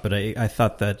future plot, but I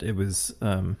thought that it was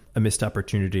a missed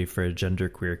opportunity for a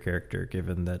genderqueer character,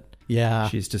 given that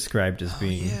she's described as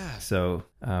being so.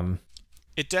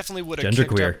 It definitely would have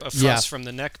kicked up a fuss from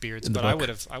the neckbeards, but I would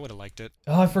have liked it.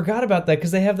 Oh, I forgot about that,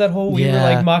 because they have that whole, we were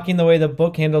like mocking the way the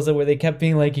book handles it, where they kept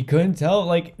being like, you couldn't tell,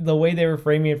 like the way they were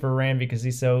framing it for Rand, because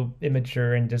he's so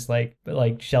immature and just like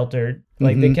sheltered.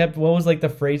 Like they kept, what was like the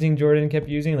phrasing Jordan kept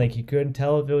using? Like you couldn't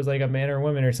tell if it was like a man or a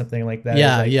woman or something like that.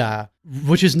 Yeah.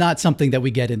 Which is not something that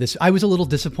we get in this. I was a little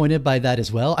disappointed by that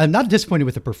as well. I'm not disappointed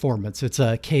with the performance. It's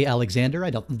Kay Alexander. I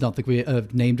don't think we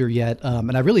have named her yet.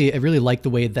 And I really like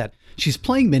the way that she's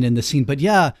playing Min in the scene. But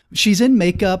yeah, she's in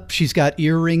makeup. She's got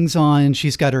earrings on.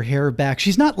 She's got her hair back.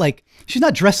 She's not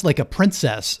dressed like a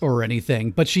princess or anything,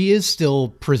 but she is still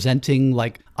presenting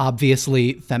like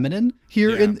obviously feminine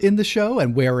here in the show,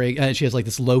 and wearing, she has like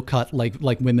this low cut,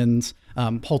 like women's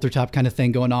halter top kind of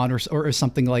thing going on, or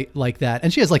something like that.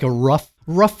 And she has like a rough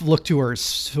look to her,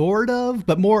 sort of,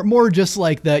 but more just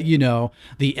like the,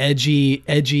 the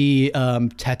edgy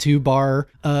tattoo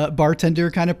bartender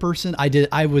kind of person.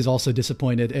 I was also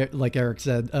disappointed, like Eric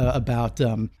said, about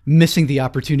missing the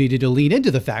opportunity to lean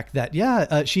into the fact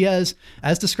that she has,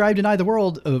 as described in Eye of the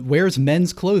World, wears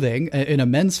men's clothing in a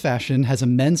men's fashion, has a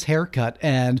men's haircut,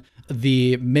 and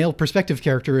the male perspective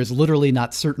character is literally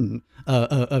not certain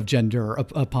of gender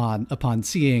upon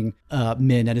seeing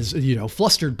Min, and is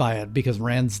flustered by it because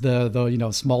Rand's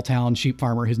the small town sheep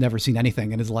farmer who's never seen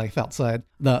anything in his life outside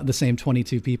the same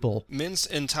 22 people. Min's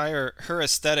her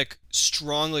aesthetic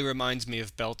strongly reminds me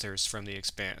of Belters from The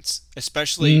Expanse,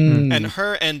 especially, and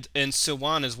her and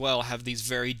Siwan as well have these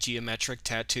very geometric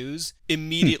tattoos.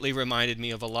 Immediately reminded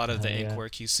me of a lot of the ink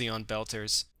work you see on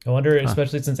Belters. I wonder,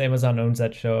 especially since Amazon owns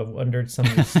that show, I wondered some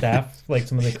of the staff, like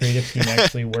some of the creative team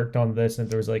actually worked on this, and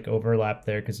there was like overlap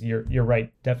there, because you're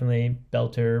right, definitely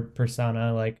Belter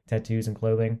persona, like tattoos and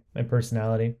clothing and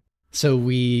personality. So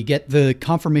we get the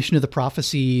confirmation of the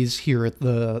prophecies here at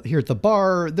the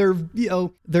bar.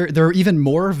 They're even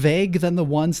more vague than the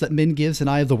ones that Min gives in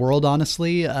Eye of the World,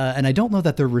 honestly. And I don't know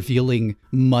that they're revealing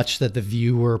much that the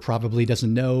viewer probably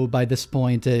doesn't know by this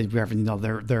point. The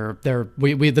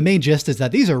main gist is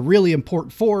that these are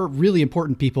four really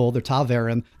important people. They're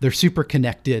Ta'veren. They're super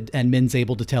connected, and Min's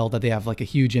able to tell that they have like a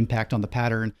huge impact on the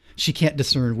pattern. She can't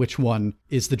discern which one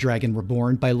is the Dragon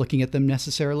Reborn by looking at them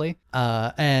necessarily.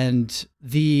 And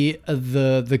the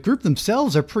group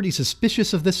themselves are pretty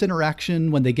suspicious of this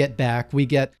interaction. When they get back, we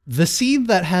get the scene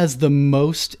that has the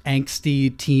most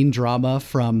angsty teen drama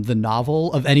from the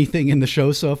novel of anything in the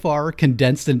show so far,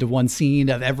 condensed into one scene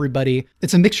of everybody.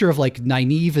 It's a mixture of like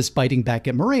Nynaeve is biting back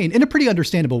at Moiraine in a pretty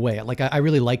understandable way. Like I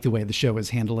really like the way the show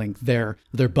is handling their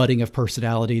budding of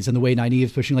personalities, and the way Nynaeve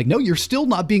is pushing like, no, you're still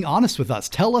not being honest with us.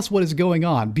 Tell us what is going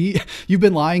on. You've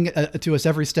been lying to us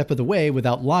every step of the way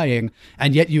without lying,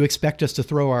 and yet you expect us to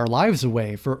throw our lives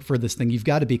away for this thing. You've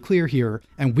got to be clear here,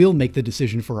 and we'll make the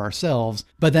decision for ourselves.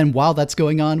 But then while that's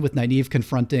going on, with Nynaeve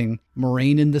confronting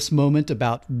Moiraine in this moment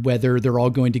about whether they're all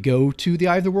going to go to the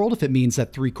Eye of the World, if it means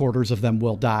that 3/4 of them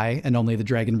will die and only the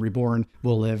Dragon Reborn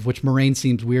will live, which Moiraine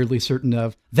seems weirdly certain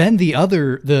of, then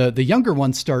the younger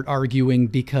ones start arguing,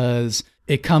 because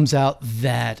it comes out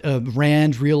that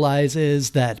Rand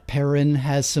realizes that Perrin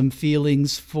has some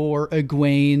feelings for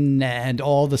Egwene, and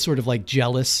all the sort of like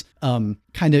jealous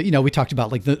kind of, we talked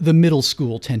about like the middle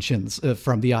school tensions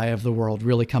from the Eye of the World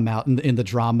really come out in the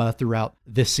drama throughout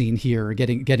this scene here,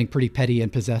 getting pretty petty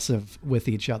and possessive with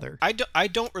each other. I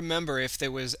don't remember if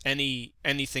there was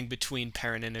anything between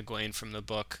Perrin and Egwene from the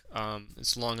book.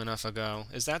 It's long enough ago.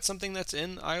 Is that something that's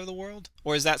in Eye of the World?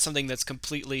 Or is that something that's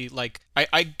completely like,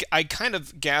 I kind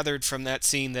of gathered from that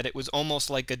scene that it was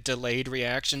almost like a delayed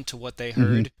reaction to what they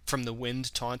heard from the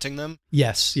wind taunting them?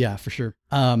 Yes, yeah, for sure.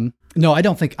 No, I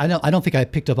don't think I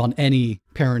picked up on any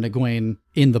Perrin Egwene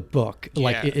in the book,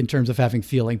 like in terms of having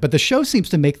feeling. But the show seems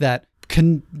to make that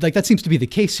that seems to be the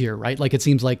case here, right? Like it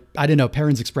seems like, I don't know,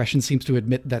 Perrin's expression seems to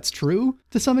admit that's true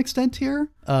to some extent here.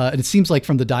 And it seems like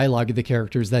from the dialogue of the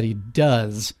characters that he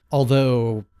does,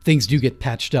 although things do get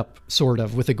patched up sort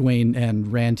of with Egwene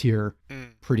and Rand here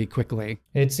pretty quickly.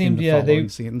 It seemed,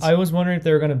 scenes. I was wondering if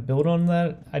they were going to build on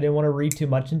that. I didn't want to read too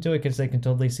much into it, because they can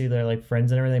totally see they're like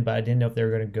friends and everything, but I didn't know if they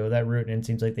were going to go that route, and it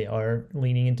seems like they are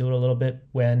leaning into it a little bit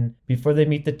before they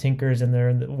meet the Tinkers,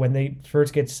 and when they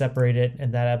first get separated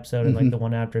in that episode and like the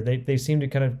one after, they seem to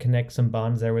kind of connect some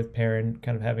bonds there with Perrin,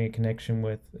 kind of having a connection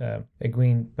with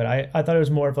Egwene. But I thought it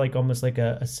was more of like almost like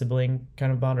a sibling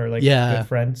kind of bond, or like good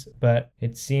friends, but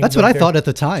it seems that's what I thought at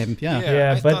the time.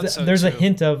 But there's a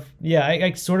hint of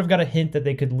I sort of got a hint that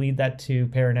they could lead that to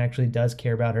Perrin actually does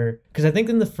care about her, because I think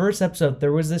in the first episode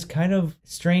there was this kind of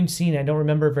strange scene, I don't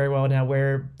remember very well now,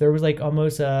 where there was like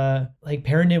almost like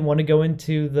Perrin didn't want to go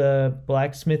into the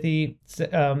blacksmithy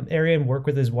area and work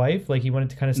with his wife, like he wanted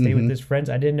to kind of stay with his friends.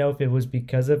 I didn't know if it was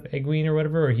because of Egwene or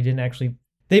whatever, or he didn't actually.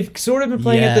 They've sort of been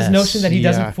playing at this notion that he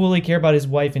doesn't fully care about his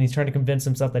wife, and he's trying to convince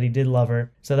himself that he did love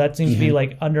her. So that seems to be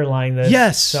like underlying this.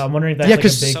 Yes. So I'm wondering if that's like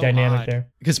a big dynamic there.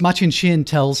 Because Machin Shin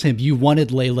tells him, you wanted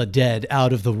Layla dead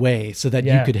out of the way so that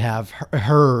you could have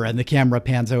her, and the camera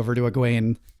pans over to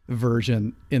Egwene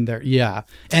version in there. Yeah.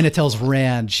 And it tells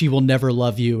Rand she will never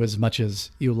love you as much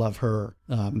as you love her,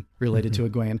 related to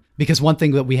Egwene. Because one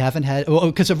thing that we haven't had,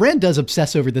 because Rand does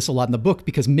obsess over this a lot in the book,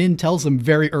 because Min tells him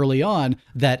very early on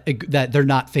that they're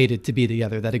not fated to be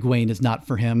together, that Egwene is not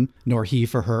for him nor he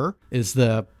for her, is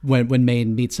when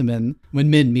Min meets him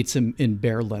in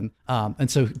Berlin.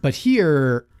 And so, but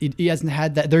here he hasn't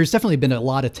had that. There's definitely been a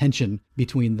lot of tension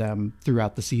between them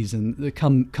throughout the season,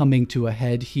 coming to a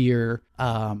head here.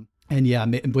 And yeah,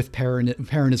 with Perrin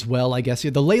as well, I guess.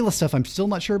 The Layla stuff I'm still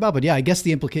not sure about, but yeah, I guess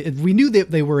we knew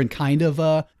that they were in kind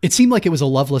of it seemed like it was a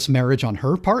loveless marriage on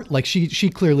her part. Like she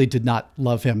clearly did not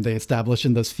love him. They established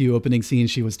in those few opening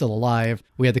scenes she was still alive.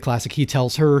 We had the classic, he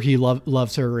tells her he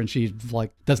loves her, and she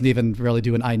like doesn't even really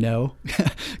do an I know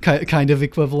kind of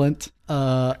equivalent.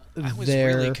 Uh, I was there-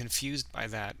 really confused by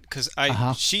that because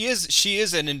she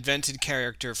is an invented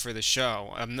character for the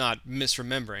show. I'm not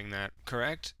misremembering that,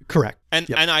 correct? Correct. And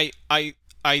Yep. and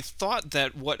I thought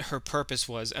that what her purpose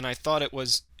was, and I thought it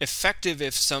was effective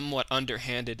if somewhat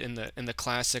underhanded in the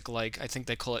classic, like I think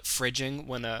they call it fridging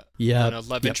when a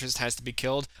love interest has to be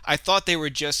killed. I thought they were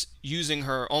just using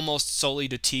her almost solely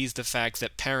to tease the fact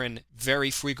that Perrin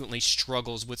very frequently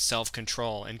struggles with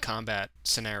self-control in combat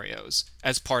scenarios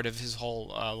as part of his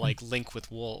whole like link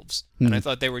with wolves. And I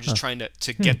thought they were just trying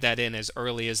to get that in as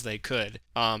early as they could.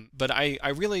 But I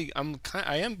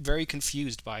am very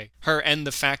confused by her and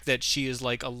the fact that she is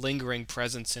like a lingering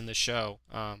presence in the show.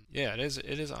 Yeah,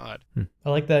 it is odd. I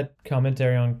like that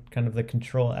commentary on kind of the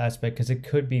control aspect because it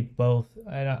could be both.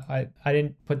 I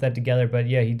didn't put that together, but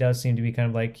yeah, he does seem to be kind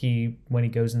of like when he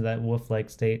goes into that wolf-like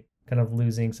state, kind of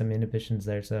losing some inhibitions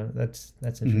there. So that's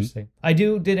interesting.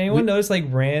 Did anyone notice like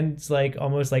Rand's like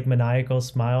almost like maniacal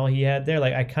smile he had there?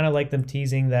 Like I kind of like them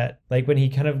teasing that, like when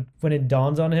it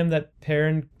dawns on him that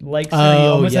Perrin likes her, he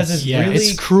almost has this really...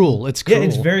 It's cruel. It's cruel. Yeah,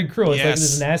 it's very cruel. It's like Yes.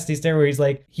 this nasty stare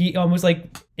where he almost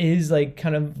like is like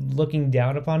kind of looking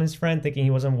down upon his friend, thinking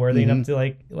he wasn't worthy enough to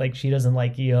like she doesn't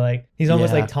like you. Like he's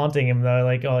almost like taunting him though.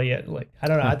 Like, oh yeah, like I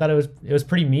don't know. I thought it was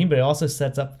pretty mean, but it also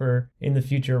sets up for in the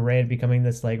future Rand becoming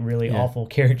this like really awful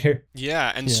character.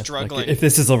 Yeah, and struggling. Like, if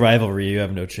this is a rivalry, you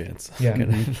have no chance. Yeah.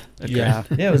 Yeah.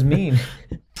 Yeah, it was mean.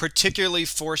 Particularly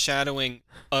foreshadowing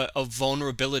a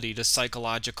vulnerability to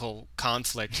psychological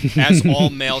conflict, as all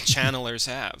male channelers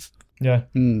have. Yeah.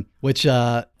 Which,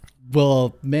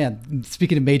 well, man,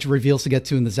 speaking of major reveals to get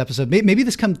to in this episode, maybe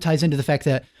this ties into the fact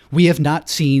that we have not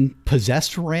seen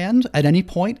possessed Rand at any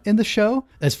point in the show,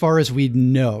 as far as we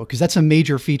know, because that's a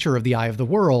major feature of the Eye of the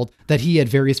World, that he at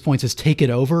various points is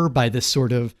taken over by this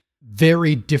sort of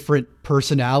very different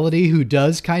personality who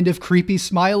does kind of creepy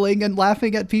smiling and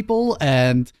laughing at people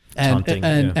and Taunting,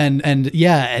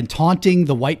 and taunting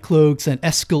the White Cloaks and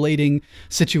escalating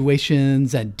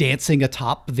situations and dancing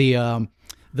atop the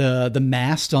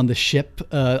mast on the ship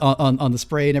on the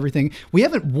spray and everything. We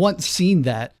haven't once seen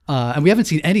that, and we haven't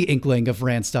seen any inkling of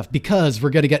Rand stuff because we're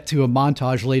going to get to a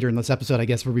montage later in this episode, I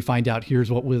guess, where we find out here's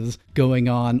what was going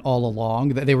on all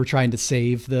along. That they were trying to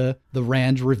save the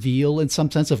Rand reveal in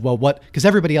some sense of, well, what, because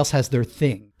everybody else has their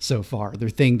thing so far, their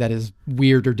thing that is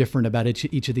weird or different about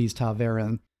each of these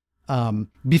ta'veren.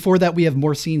 Before that, we have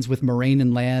more scenes with Moiraine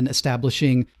and Lan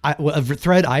establishing a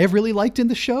thread I have really liked in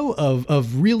the show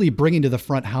of really bringing to the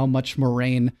front how much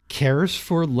Moiraine cares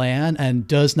for Lan and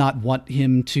does not want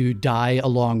him to die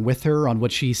along with her on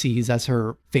what she sees as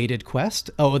her fated quest.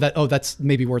 That's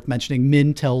maybe worth mentioning.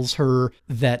 Min tells her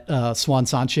that Swan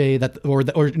Sanche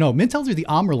Min tells her the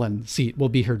Amyrlin seat will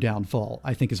be her downfall,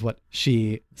 I think is what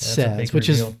she says, which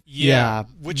reveal. is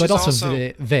which but is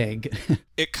also vague.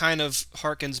 It kind of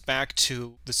harkens back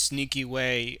to the sneaky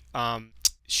way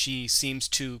she seems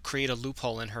to create a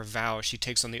loophole in her vow she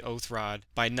takes on the Oath Rod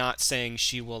by not saying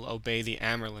she will obey the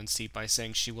Amyrlin seat, by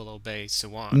saying she will obey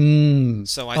Siwan.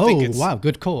 So I think it's... wow,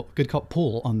 good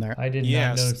pull on there. I did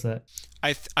not notice that.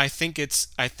 I think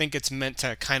it's meant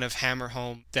to kind of hammer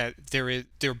home that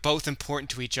they're both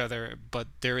important to each other, but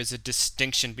there is a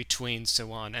distinction between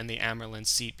Siwan and the Amyrlin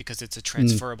seat because it's a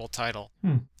transferable title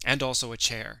and also a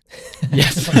chair.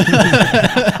 Yes,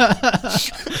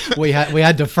 we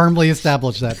had to firmly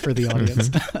establish that for the audience.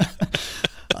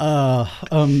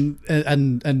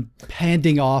 And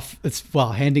handing off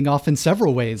in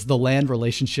several ways. The Lan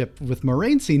relationship with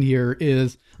Moiraine scene here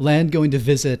is Lan going to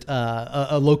visit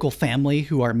a local family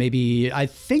who are maybe, I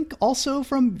think, also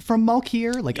from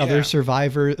Malkir, like other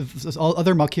survivors,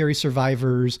 other Malkiri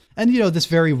survivors, and this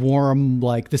very warm,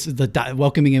 like this is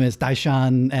welcoming him as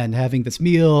Daishan and having this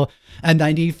meal, and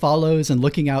Nynaeve follows and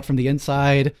looking out from the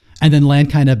inside. And then Lan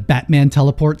kind of Batman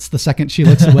teleports the second she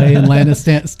looks away, and Lan is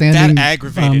standing. That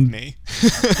aggravated me.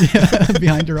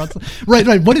 Behind her.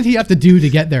 Right. What did he have to do to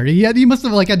get there? He must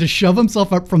have had to shove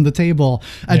himself up from the table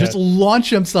and just launch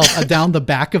himself down the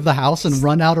back of the house and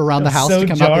run out around the house to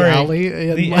come out the alley.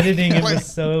 The editing was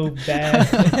so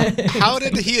bad. How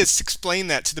did he explain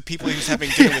that to the people he was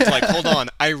having dinner with? Like, hold on,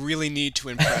 I really need to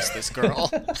impress this girl.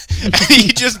 And he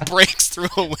just breaks through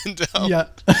a window. Yeah.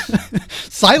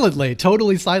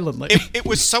 Totally silently. It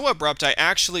was so abrupt. I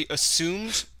actually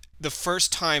assumed the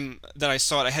first time that I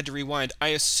saw it, I had to rewind. I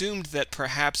assumed that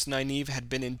perhaps Nynaeve had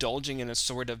been indulging in a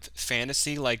sort of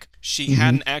fantasy, like she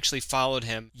hadn't actually followed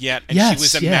him yet, and she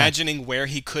was imagining where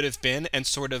he could have been and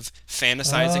sort of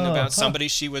fantasizing about somebody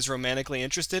she was romantically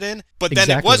interested in. But then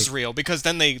it was real because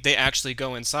then they actually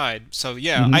go inside. So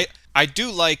yeah, I do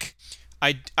like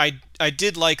I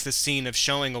did like the scene of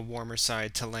showing a warmer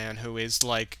side to Lan, who is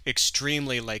like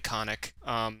extremely laconic.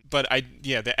 But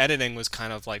the editing was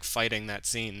kind of like fighting that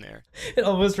scene there. It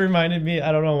almost reminded me,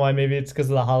 I don't know why, maybe it's because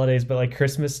of the holidays, but like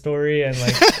Christmas Story and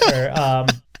like or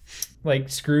like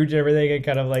Scrooge and everything, and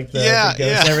kind of like the ghost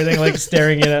and everything, like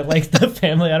staring in at like the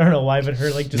family. I don't know why, but her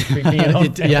like just creeping in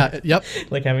on family. Yep.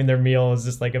 Like having their meal is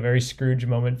just like a very Scrooge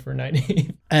moment for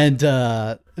Nynaeve. And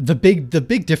the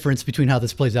big difference between how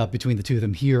this plays out between the two of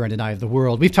them here and in Eye of the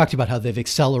World, we've talked about how they've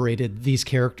accelerated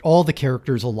all the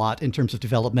characters a lot in terms of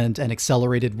development and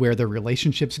accelerated where their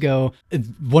relationships go.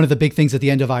 One of the big things at the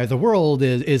end of Eye of the World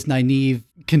is Nynaeve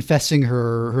confessing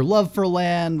her love for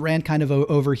Lan. Rand kind of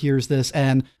overhears this,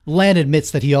 and Lan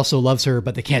admits that he also loves her,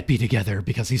 but they can't be together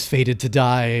because he's fated to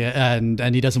die, and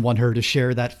he doesn't want her to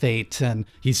share that fate, and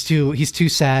he's too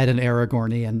sad and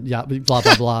Aragorny and blah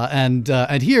blah blah. And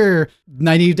here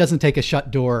Nynaeve doesn't take a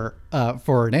shut door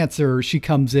for an answer. She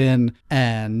comes in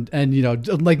and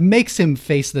like makes him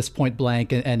face this point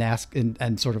blank and ask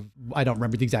and sort of, I don't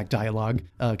remember the exact dialogue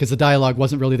because the dialogue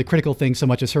wasn't really the critical thing so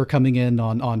much as her coming in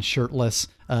on shirtless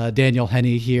Daniel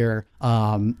Henney here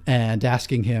and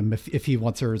asking him if he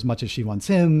wants her as much as she wants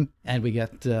him, and we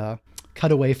get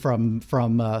cut away from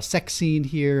sex scene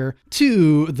here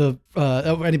to the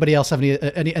anybody else have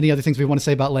any other things we want to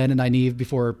say about Lan and Nynaeve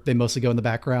before they mostly go in the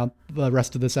background the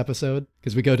rest of this episode,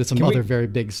 because we go to some very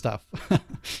big stuff.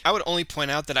 I would only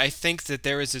point out that I think that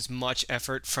there is as much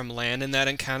effort from Lan in that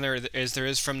encounter as there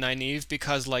is from Nynaeve,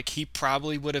 because like he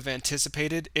probably would have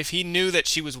anticipated, if he knew that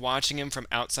she was watching him from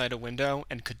outside a window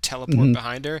and could teleport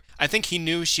behind her, I think he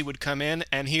knew she would come in,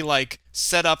 and he like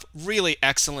set up really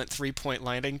excellent 3-point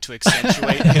lighting to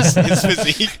accentuate his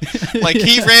physique. Like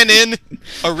he ran in,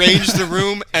 arranged the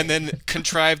room, and then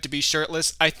contrived to be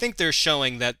shirtless. I think they're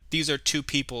showing that these are two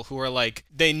people who are like,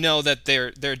 they know that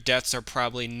their deaths are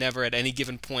probably never at any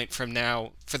given point from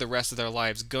now for the rest of their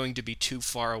lives going to be too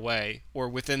far away or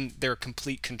within their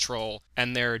complete control,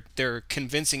 and they're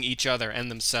convincing each other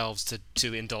and themselves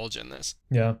to indulge in this.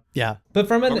 Yeah. But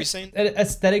from an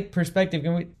aesthetic perspective,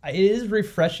 it is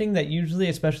refreshing that usually,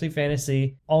 especially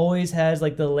fantasy, always has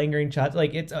like the lingering shots.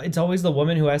 Like it's always the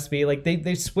woman who has to be like,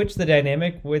 they switch the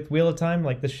dynamic with Wheel of Time,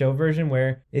 like the show version,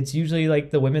 where it's usually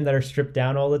like the women that are stripped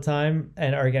down all the time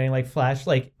and are getting like flashed,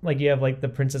 like you have like the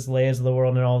Princess Leia's of the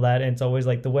world and all that, and it's always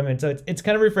like the women. So it's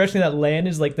kind of refreshing that Lan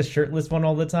is like the shirtless one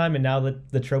all the time, and now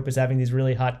the trope is having these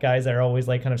really hot guys that are always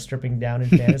like kind of stripping down in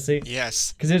fantasy.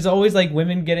 Yes. Because there's always like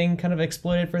women getting kind of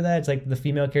exploited for that. It's like the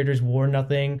female characters wore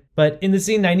nothing. But in the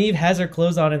scene, Nynaeve has her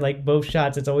clothes on in like both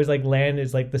shots. It's always like Lan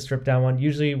is like the stripped down one.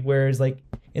 Usually, whereas like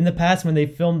in the past when they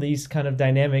filmed these kind of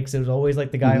dynamics, it was always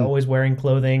like the guy always wearing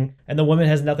clothing and the woman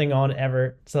has nothing on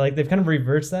ever. So like they've kind of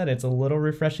reversed that. It's a little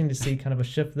refreshing to see kind of a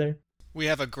shift there. We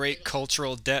have a great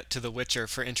cultural debt to The Witcher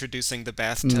for introducing the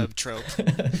bathtub trope.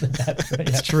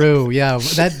 It's true, yeah.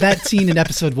 That scene in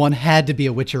episode 1 had to be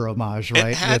a Witcher homage, right?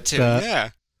 It had to, yeah.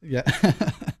 Yeah.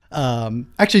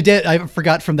 Actually, I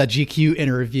forgot from that GQ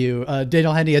interview,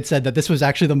 Daniel Henney had said that this was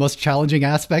actually the most challenging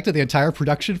aspect of the entire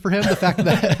production for him. The fact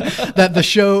that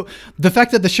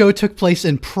the show took place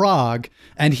in Prague,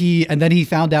 and then he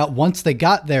found out once they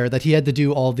got there that he had to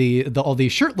do all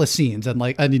these shirtless scenes and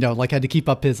had to keep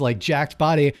up his like jacked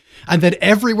body. And then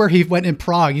everywhere he went in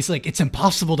Prague, he's like, it's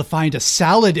impossible to find a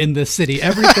salad in this city.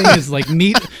 Everything is like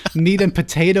meat and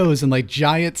potatoes and like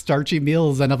giant starchy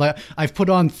meals. And I've put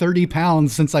on 30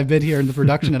 pounds since I've been here in the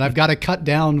production, and I've got to cut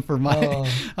down for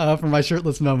my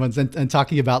shirtless moments, and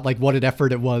talking about like what an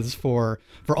effort it was for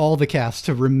all the cast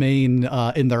to remain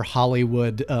in their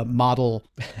Hollywood model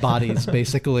bodies,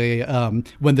 basically,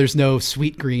 when there's no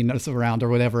sweet green around or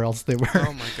whatever else they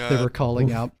were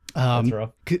calling out.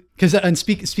 And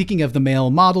speaking of the male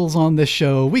models on this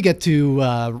show, we get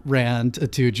to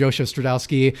Rand, to Joshua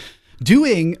Stradowski.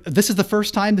 This is the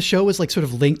first time the show is like sort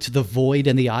of linked to the void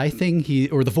and the eye thing,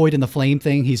 or the void and the flame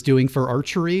thing he's doing for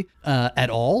archery at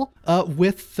all,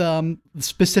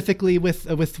 specifically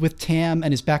with Tam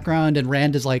and his background. And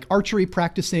Rand is like archery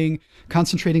practicing,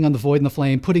 concentrating on the void and the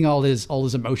flame, putting all his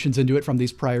emotions into it from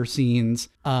these prior scenes.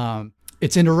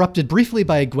 It's interrupted briefly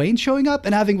by Egwene showing up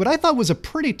and having what I thought was a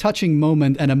pretty touching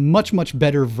moment and a much, much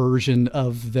better version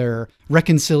of their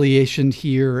reconciliation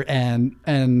here, and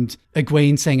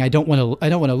Egwene saying, I don't want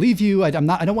to leave you. I don't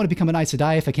want to become an Aes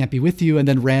Sedai if I can't be with you. And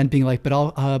then Rand being like,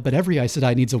 but every Aes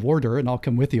Sedai needs a warder, and I'll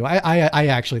come with you. I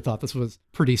actually thought this was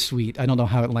pretty sweet. I don't know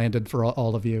how it landed for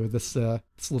all of you, this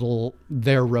little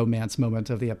their romance moment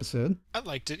of the episode. I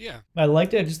liked it, yeah. I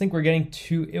liked it. I just think we're getting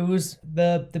it was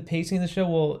the pacing of the show.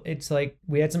 Well, it's like like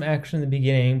we had some action in the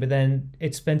beginning, but then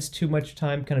it spends too much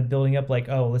time kind of building up like,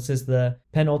 oh, this is the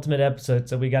penultimate episode,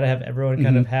 so we got to have everyone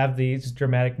kind of have these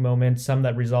dramatic moments, some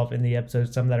that resolve in the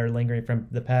episode, some that are lingering from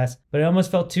the past. But it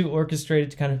almost felt too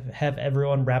orchestrated to kind of have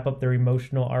everyone wrap up their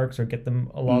emotional arcs or get them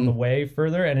along the way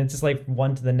further, and it's just like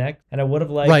one to the next. And I would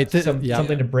have liked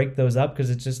something to break those up, because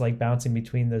it's just like bouncing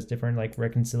between those different like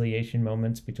reconciliation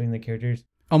moments between the characters.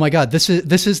 Oh my God, this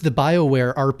is the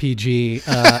BioWare RPG,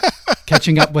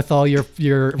 catching up with all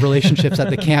your relationships at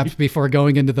the camp before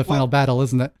going into the final battle,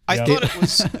 isn't it?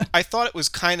 I thought it was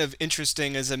kind of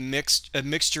interesting as a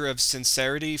mixture of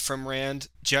sincerity from Rand,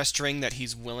 gesturing that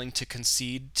he's willing to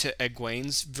concede to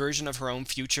Egwene's version of her own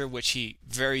future, which he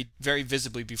very, very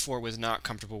visibly before was not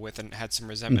comfortable with and had some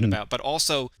resentment about, but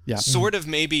also sort of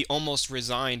maybe almost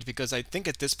resigned, because I think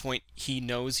at this point he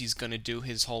knows he's going to do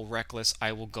his whole reckless,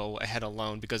 I will go ahead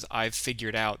alone because I've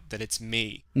figured out that it's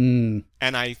me. And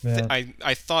I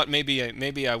thought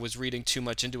maybe I was reading too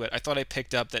much into it. I thought I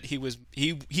picked up that he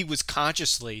was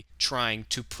consciously trying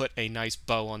to put a nice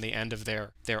bow on the end of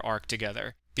their arc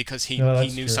together, because he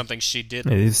knew something she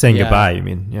didn't. He's saying goodbye, you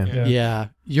mean? Yeah,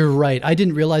 you're right. I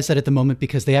didn't realize that at the moment,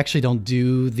 because they actually don't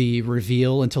do the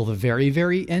reveal until the very,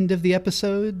 very end of the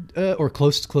episode, or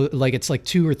close, like it's like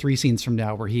 2 or 3 scenes from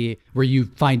now where you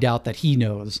find out that he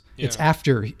knows. Yeah. It's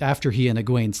after he and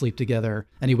Egwene sleep together,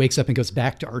 and he wakes up and goes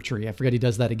back to archery. I forget he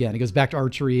does that again. He goes back to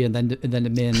archery and then to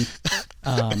Min.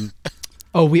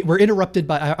 Oh, we're interrupted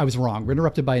by, I was wrong. We're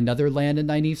interrupted by another Lan and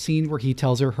Nynaeve scene where he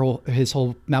tells her his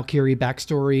whole Malkiri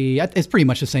backstory. It's pretty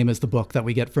much the same as the book that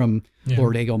we get from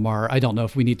Lord Agelmar. I don't know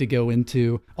if we need to go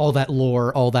into all that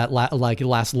lore, all that like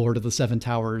Last Lord of the Seven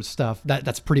Towers stuff.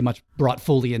 That's pretty much brought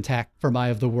fully intact from Eye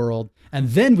of the World. And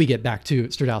then we get back to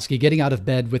Stradowski getting out of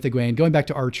bed with Egwene, going back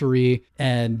to archery,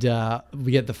 and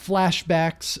we get the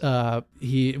flashbacks.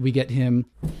 We get him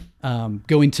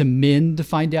going to Min to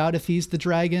find out if he's the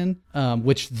dragon,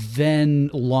 which then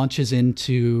launches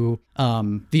into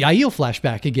the Aiel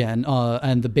flashback again,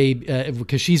 and the baby,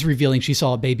 because she's revealing she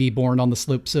saw a baby born on the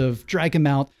slopes of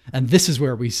Dragonmount, and this is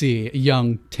where we see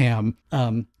young Tam,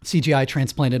 CGI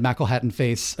transplanted Mackelhattan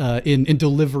face, in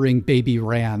delivering baby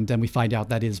Rand, and we find out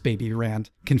that is baby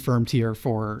Rand, confirmed here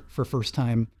for first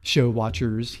time show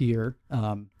watchers here.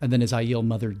 And then his Aiel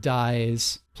mother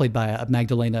dies, played by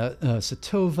Magdalena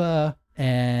Satova.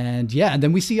 And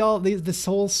then we see all this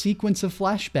whole sequence of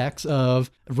flashbacks of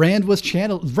Rand was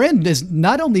channeled. Rand is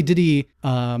not only did he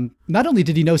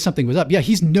know something was up. Yeah,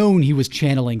 he's known he was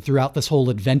channeling throughout this whole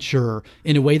adventure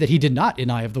in a way that he did not in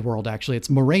Eye of the World. Actually, it's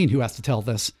Moiraine who has to tell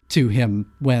this to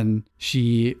him when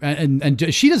she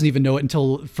and she doesn't even know it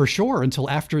until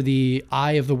after the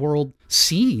Eye of the World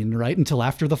scene, right? Until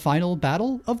after the final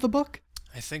battle of the book.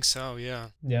 I think so, yeah.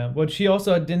 Yeah, but she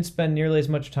also didn't spend nearly as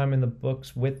much time in the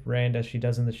books with Rand as she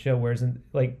does in the show, whereas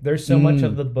there's so much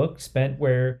of the book spent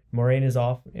where Moiraine is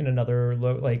off in another,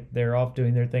 they're off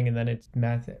doing their thing, and then it's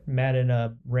Matt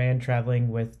and Rand traveling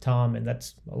with Tom, and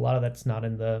that's a lot of that's not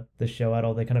in the show at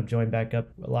all. They kind of join back up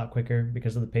a lot quicker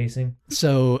because of the pacing.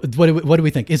 So what do we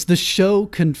think? Is the show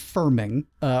confirming,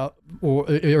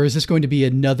 or is this going to be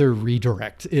another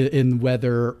redirect in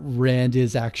whether Rand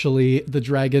is actually the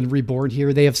dragon reborn here?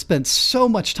 They have spent so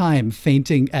much time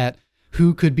feinting at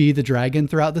who could be the dragon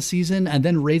throughout the season, and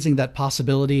then raising that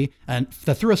possibility, and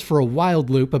that threw us for a wild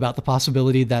loop about the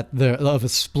possibility that of a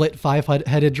split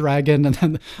 5-headed dragon, and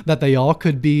then that they all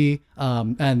could be,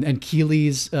 and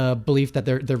Keely's belief that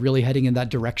they're really heading in that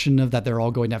direction of that they're all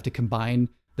going to have to combine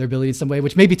their ability in some way,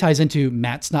 which maybe ties into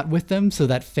Matt's not with them, so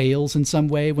that fails in some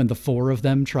way when the 4 of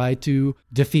them try to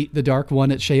defeat the Dark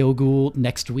One at Shayol Ghul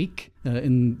next week.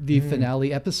 In the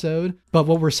finale episode. But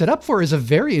what we're set up for is a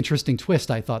very interesting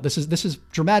twist, I thought. This is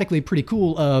dramatically pretty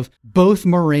cool, of both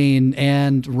Moiraine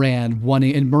and Rand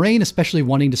wanting, and Moiraine especially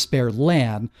wanting to spare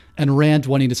Lan, and Rand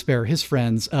wanting to spare his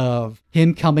friends, of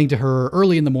him coming to her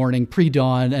early in the morning,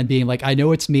 pre-dawn, and being like, I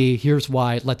know it's me, here's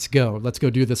why, let's go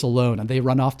do this alone. And they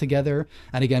run off together.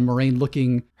 And again, Moiraine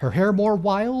looking her hair more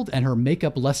wild and her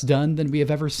makeup less done than we have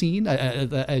ever seen,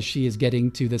 as she is getting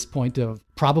to this point of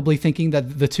probably thinking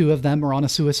that the 2 of them are on a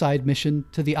suicide mission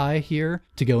to the Eye here,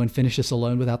 to go and finish this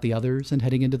alone without the others and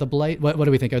heading into the Blight. What do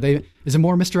we think? Is it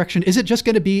more misdirection? Is it just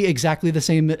going to be exactly the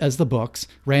same as the books?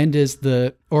 Rand is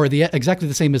exactly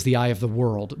the same as the Eye of the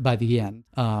World by the end,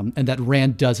 and that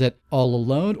Rand does it all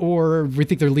alone? Or we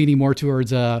think they're leaning more towards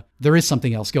there is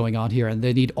something else going on here, and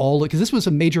they need all, because this was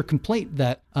a major complaint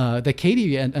that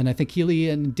Katie and I think Keely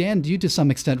and Dan, you to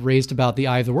some extent raised about the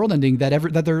Eye of the World ending,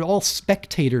 that they're all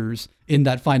spectators in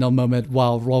that final moment,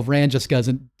 while Rand just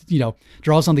doesn't,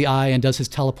 draws on the eye and does his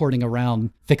teleporting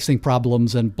around, fixing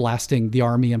problems and blasting the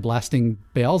army and blasting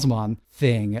Baalzamon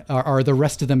thing? Are the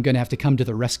rest of them going to have to come to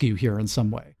the rescue here in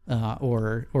some way?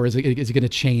 Or is it going to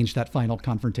change that final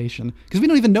confrontation? Because we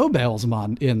don't even know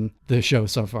Baalzamon in the show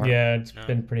so far. Yeah, it's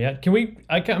been pretty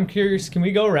hot. I'm curious, can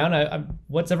we go around?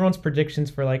 What's everyone's predictions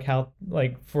for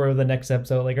for the next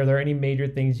episode? Like, are there any major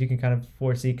things you can kind of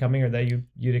foresee coming or that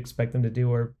you'd expect them to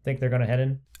do or think they're going to head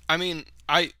in? I mean,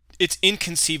 it's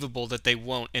inconceivable that they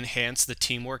won't enhance the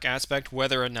teamwork aspect,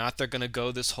 whether or not they're going to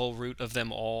go this whole route of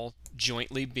them all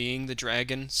jointly being the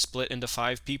dragon split into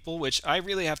 5 people, which I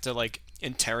really have to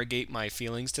interrogate my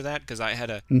feelings to that, because I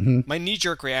had my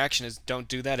knee-jerk reaction is don't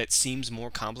do that. It seems more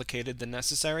complicated than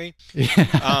necessary.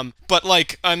 But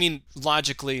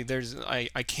logically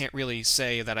I can't really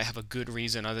say that I have a good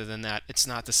reason other than that it's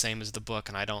not the same as the book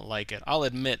and I don't like it. I'll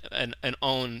admit an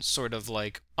own sort of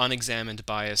unexamined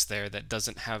bias there that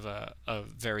doesn't have a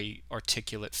very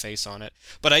articulate face on it.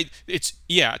 But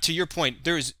to your point,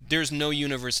 there's no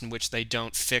universe in which they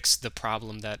don't fix the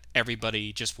problem that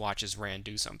everybody just watches Rand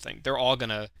do something. They're all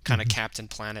gonna kind of Captain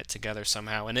Planet together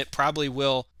somehow, and it probably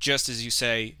will, just as you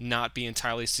say, not be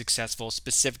entirely successful,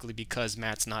 specifically because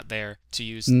Matt's not there to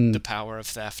use the power of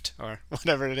theft or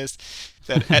whatever it is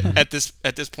that at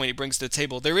this point he brings to the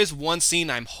table. There is one scene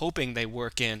I'm hoping they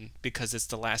work in because it's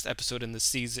the last episode in the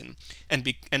season,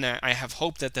 and I have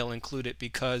hope that they'll include it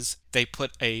because they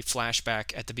put a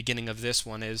flashback at the beginning of this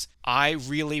one. Is I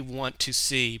really want to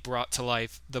see brought to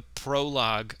life the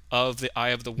prologue of the Eye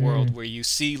of the World, where you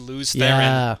see Luz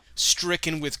Therin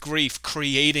stricken with grief,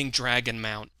 creating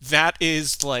Dragonmount.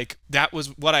 That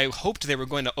was what I hoped they were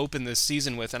going to open this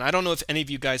season with, and I don't know if any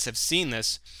of you guys have seen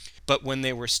this. But when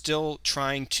they were still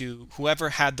trying to, whoever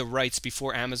had the rights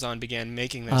before Amazon began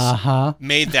making this,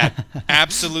 made that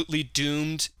absolutely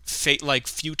doomed,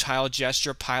 futile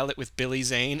gesture pilot with Billy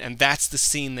Zane, and that's the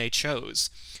scene they chose.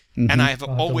 And I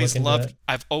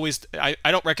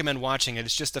don't recommend watching it.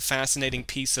 It's just a fascinating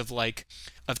piece of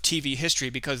TV history,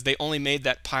 because they only made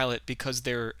that pilot because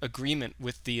their agreement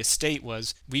with the estate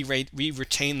was we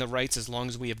retain the rights as long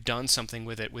as we have done something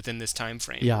with it within this time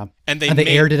frame. Yeah, and they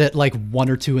aired it at 1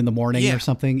 or 2 in the morning or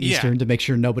something Eastern to make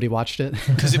sure nobody watched it.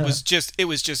 Because it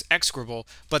was just execrable,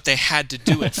 but they had to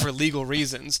do it for legal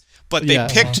reasons. But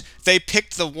they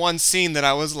picked the one scene that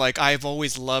I was like, I've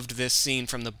always loved this scene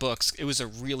from the books. It was a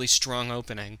really strong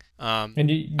opening. And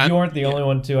you aren't the only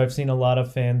one too. I've seen a lot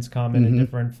of fans comment in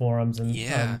different forums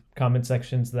and comment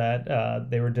sections that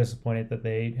they were disappointed that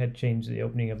they had changed the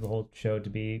opening of the whole show to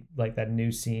be that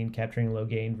new scene capturing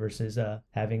Logain versus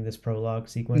having this prologue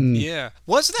sequence. Yeah,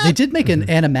 was that? They did make an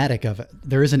animatic of it.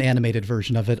 There is an animated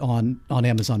version of it on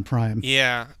Amazon Prime.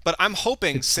 Yeah, but I'm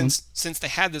hoping since they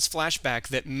had this flashback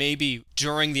that maybe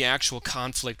during the actual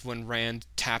conflict when Rand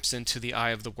taps into the Eye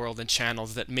of the World and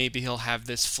channels, that maybe he'll have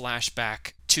this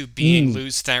flashback to being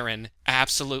Luz Therin,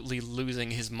 absolutely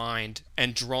losing his mind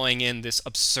and drawing in this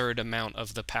absurd amount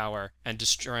of the power and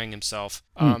destroying himself.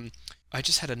 I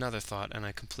just had another thought and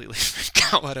I completely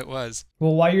forgot what it was.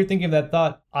 Well, while you're thinking of that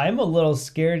thought, I'm a little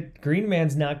scared Green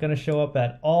Man's not going to show up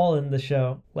at all in the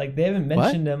show. They haven't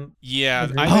mentioned him. Yeah,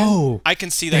 I can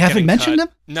see that. They haven't mentioned him?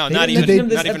 No, not even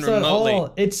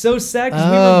remotely. It's so sad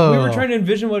because we were trying to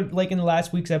envision what, in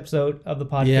last week's episode of the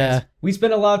podcast, we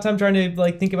spent a lot of time trying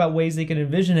to think about ways they could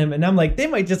envision him, and I'm like, they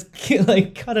might just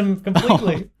cut him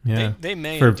completely. Yeah, they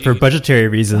may for budgetary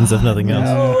reasons, if nothing else.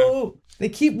 No. They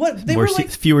keep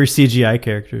fewer CGI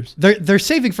characters. They're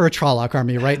saving for a Trolloc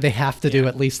army, right? They have to do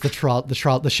at least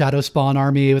the Shadow Spawn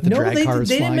army with the drag cars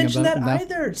they flying. They didn't mention that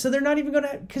either. So they're not even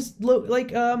gonna, because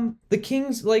the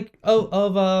kings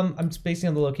I'm spacing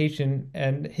on the location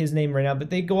and his name right now, but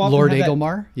they go off. Lord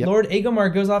Agelmar. Lord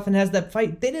Agelmar goes off and has that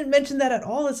fight. They didn't mention that at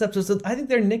all this episode. So I think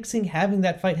they're nixing having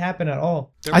that fight happen at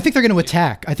all. I think they're going to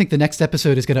attack. I think the next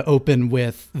episode is going to open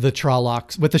with the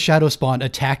Trollocs, with the Shadow Spawn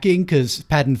attacking, because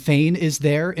Padden Fane is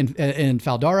there in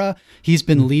Faldara. He's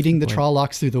been leading the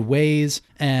Trollocs through the ways,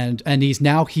 and he's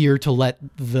now here to let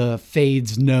the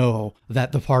Fades know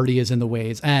that the party is in the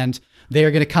ways, and they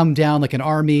are going to come down like an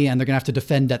army, and they're going to have to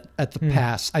defend at the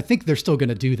pass. I think they're still going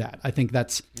to do that. I think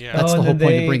that's the whole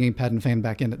point of bringing Padden Fane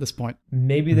back in at this point.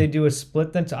 Maybe they do a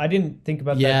split then. I didn't think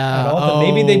about that at all.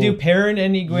 But maybe they do Perrin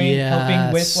and Egwene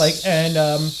helping with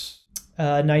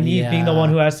Nynaeve being the one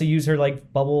who has to use her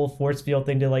bubble force field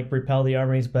thing to repel the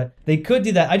armies, but they could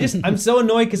do that. I'm so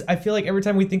annoyed because I feel like every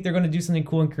time we think they're going to do something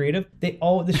cool and creative,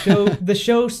 the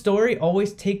show story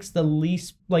always takes the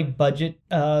least budget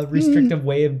restrictive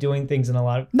way of doing things in a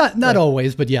lot of not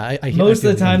always, but I most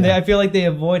of the time I feel like they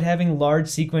avoid having large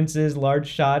sequences, large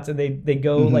shots, and they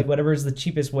go whatever is the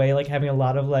cheapest way, having a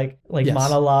lot of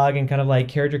monologue and kind of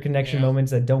character connection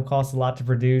moments that don't cost a lot to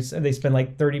produce, and they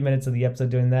spend 30 minutes of the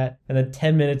episode doing that, and the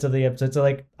 10 minutes of the episode. So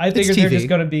like I figured they're just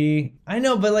gonna be. I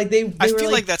know, but like they I were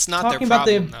feel like that's not their talking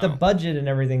problem, about the budget and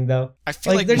everything though. I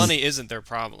feel like there's- money isn't their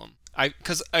problem.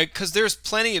 Because there's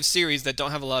plenty of series that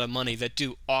don't have a lot of money that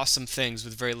do awesome things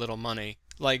with very little money.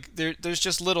 Like there's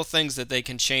just little things that they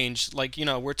can change. Like, you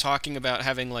know, we're talking about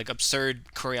having like absurd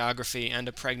choreography and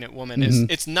a pregnant woman.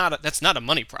 That's not a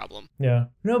money problem. Yeah.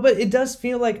 No, but it does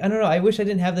feel like, I don't know, I wish I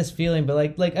didn't have this feeling, but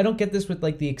like I don't get this with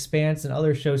like The Expanse and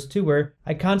other shows too, where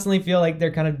I constantly feel like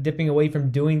they're kind of dipping away from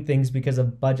doing things because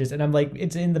of budgets. And I'm like,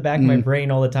 it's in the back of my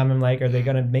brain all the time. I'm like, are they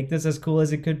going to make this as cool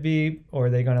as it could be? Or are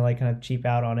they going to like kind of cheap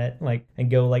out on it, like, and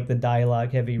go like the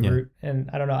dialogue heavy route? And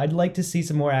I don't know, I'd like to see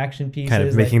some more action pieces. Kind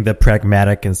of making the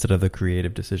pragmatic instead of the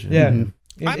creative decision. Yeah. I'm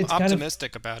It's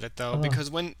optimistic about it though,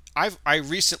 because when I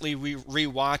recently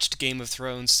rewatched Game of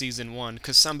Thrones season 1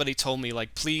 because somebody told me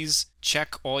like, please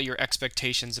check all your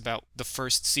expectations about the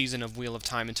first season of Wheel of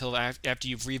Time until after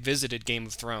you've revisited Game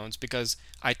of Thrones, because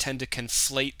I tend to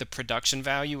conflate the production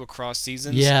value across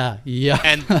seasons. Yeah.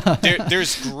 And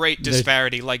there's great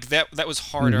disparity. Like that was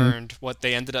hard earned. What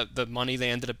they ended up, the money they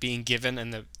ended up being given,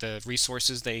 and the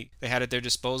resources they had at their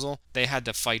disposal. They had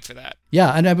to fight for that.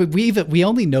 Yeah, and we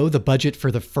only know the budget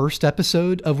for the first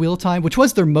episode of Wheel of Time, which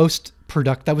was their most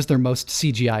that was their most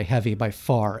CGI heavy by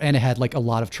far, and it had like a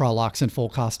lot of Trollocs in full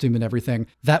costume and everything.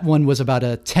 That one was about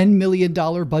a $10 million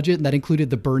budget, and that included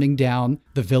the burning down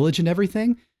the village and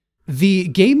everything. The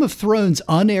Game of Thrones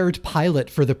unaired pilot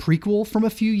for the prequel from a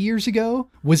few years ago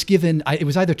was given, it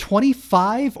was either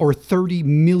 $25 or $30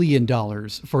 million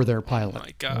for their pilot. Oh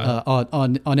my God.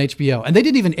 On HBO. And they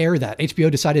didn't even air that.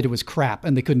 HBO decided it was crap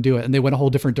and they couldn't do it. And they went a whole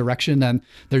different direction, and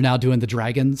they're now doing the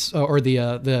Dragons or the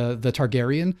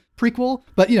Targaryen prequel.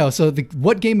 But, you know, so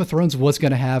what Game of Thrones was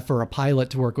going to have for a pilot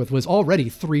to work with was already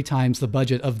 3 times the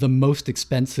budget of the most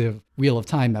expensive Wheel of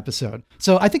Time episode.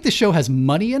 So I think the show has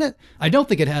money in it. I don't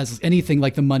think it has anything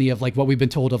like the money of like what we've been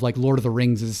told of like Lord of the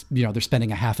Rings is, you know, they're spending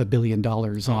 $500 million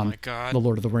on the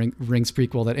Lord of the Rings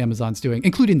prequel that Amazon's doing,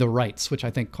 including the rights, which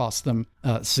I think cost them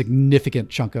a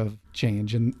significant chunk of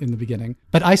change in the beginning.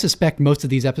 But I suspect most of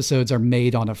these episodes are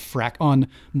made on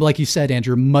like you said,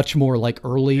 Andrew, much more like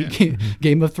early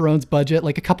Game of Thrones budget,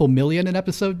 like a couple million an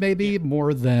episode, maybe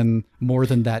more than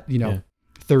that, you know,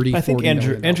 30, I think 40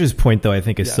 million. Andrew's point though, I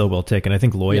think is so well taken. I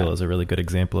think Loyal is a really good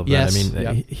example of that. Yes.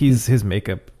 I mean, his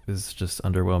makeup is just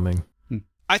underwhelming.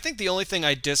 I think the only thing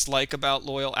I dislike about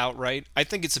Loyal outright, I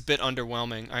think it's a bit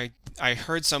underwhelming. I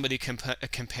heard somebody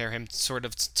compare him sort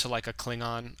of to like a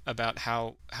Klingon about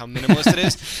how minimalist it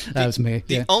is. That was me.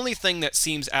 The only thing that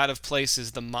seems out of place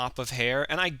is the mop of hair,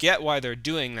 and I get why they're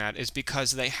doing that, is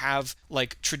because they have,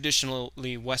 like,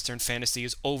 traditionally Western fantasy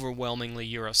is overwhelmingly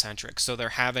Eurocentric, so they're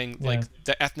having like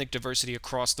the ethnic diversity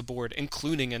across the board,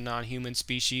 including a non-human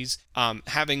species,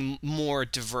 having more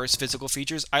diverse physical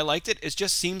features. I liked it. It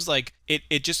just seems like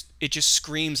it just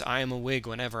screams I am a Whig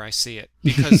whenever I see it,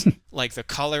 because like the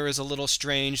color is a little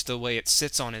strange, the way it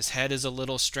sits on his head is a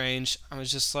little strange. I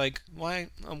was just like, why?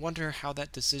 I wonder how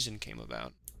that decision came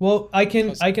about. Well, I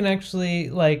can actually,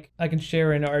 like, I can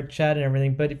share in our chat and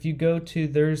everything, but if you go to,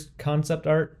 there's concept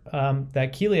art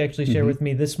that Keely actually shared with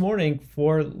me this morning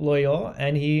for Loyal,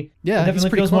 and he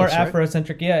definitely feels more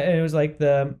Afrocentric. Yeah, and it was like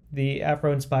the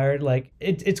Afro-inspired, like,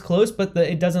 it's close, but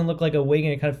it doesn't look like a wig,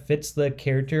 and it kind of fits the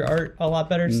character art a lot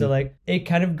better. So, like, it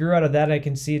kind of grew out of that. I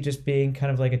can see it just being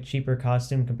kind of like a cheaper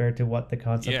costume compared to what the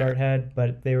concept art had,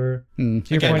 but they were, to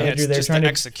your point, Andrew, they're trying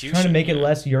to make it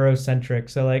less Eurocentric.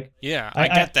 So, like, I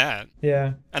get that.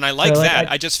 Yeah. And I like that.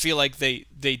 I just feel like they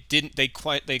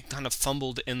kind of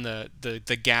fumbled in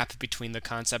the gap between the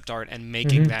concept art and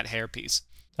making that hairpiece.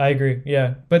 I agree.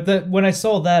 Yeah. But when I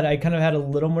saw that, I kind of had a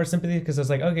little more sympathy, because I was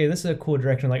like, okay, this is a cool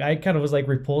direction. Like, I kind of was like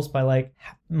repulsed by like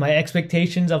my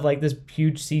expectations of like this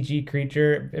huge CG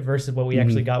creature versus what we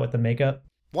actually got with the makeup.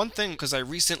 One thing, because I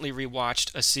recently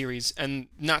rewatched a series, and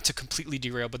not to completely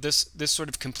derail, but this sort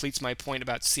of completes my point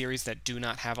about series that do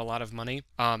not have a lot of money.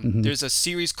 There's a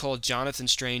series called Jonathan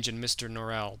Strange and Mr.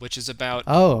 Norrell, which is about...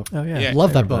 Oh yeah.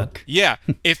 Love that book. Yeah.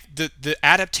 If the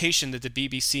adaptation that the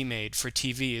BBC made for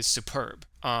TV is superb.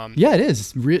 Yeah, it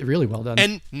is really well done.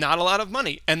 And not a lot of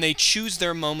money. And they choose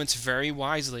their moments very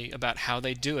wisely about how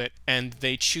they do it. And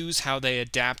they choose how they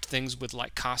adapt things with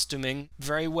like costuming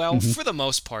very well for the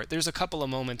most part. There's a couple of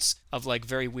moments of like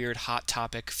very weird Hot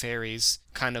Topic fairies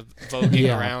kind of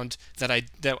voguing around that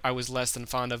I was less than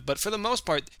fond of. But for the most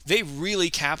part, they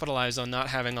really capitalize on not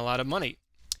having a lot of money.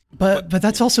 But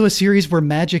that's also a series where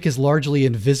magic is largely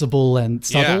invisible and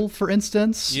subtle, for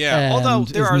instance. Yeah, although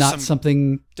there are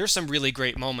there's some really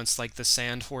great moments like the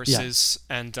sand horses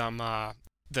and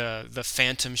the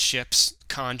phantom ships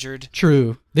conjured.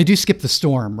 True. They do skip the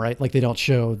storm, right? Like they don't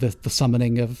show the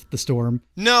summoning of the storm.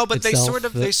 No, but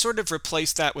itself, they sort of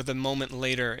replaced that with a moment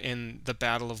later in the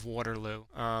Battle of Waterloo.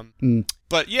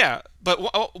 But yeah,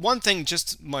 one thing,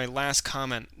 just my last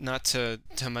comment, not to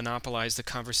monopolize the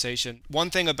conversation. One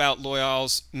thing about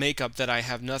Loyal's makeup that I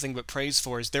have nothing but praise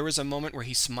for is there was a moment where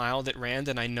he smiled at Rand,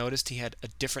 and I noticed he had a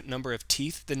different number of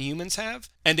teeth than humans have,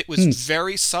 and it was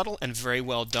very subtle and very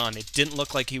well done. It didn't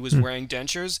look like he was wearing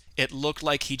dentures. It looked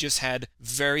like he just had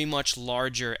very much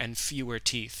larger and fewer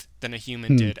teeth than a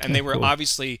human did. And they were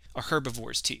obviously a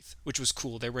herbivore's teeth, which was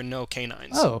cool. There were no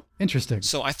canines. Oh, interesting.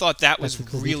 So I thought that was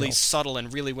cool really detail. subtle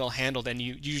and really well handled. And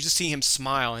you just see him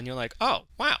smile and you're like, oh,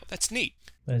 wow, that's neat.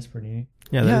 That's pretty neat.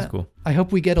 Yeah, that is cool. I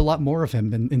hope we get a lot more of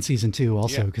him in season 2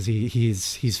 also, because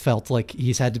he's felt like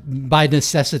he's had, by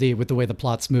necessity with the way the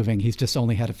plot's moving, he's just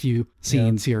only had a few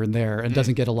scenes here and there and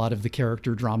doesn't get a lot of the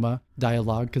character drama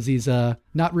dialogue because he's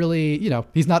not really,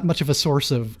 he's not much of a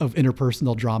source of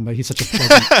interpersonal drama. He's such a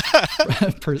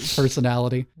pleasant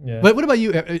personality. Yeah. But what about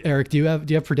you, Eric? Do you have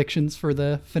predictions for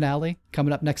the finale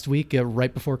coming up next week,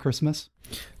 right before Christmas?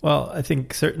 Well, I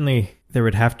think certainly there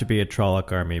would have to be a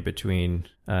Trolloc army between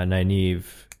Nynaeve,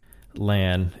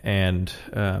 Lan, and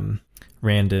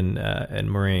Randon and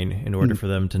Moiraine in order for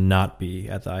them to not be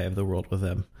at the Eye of the World with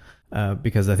them.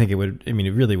 Because I think it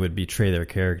really would betray their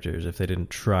characters if they didn't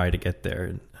try to get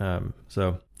there.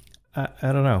 So I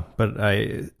don't know. But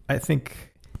I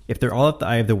think if they're all at the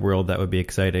Eye of the World, that would be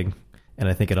exciting. And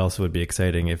I think it also would be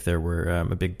exciting if there were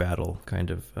a big battle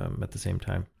kind of at the same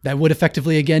time. That would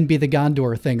effectively, again, be the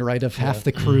Gondor thing, right? Of half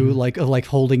the crew like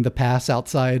holding the pass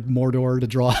outside Mordor to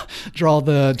draw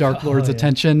the Dark Lord's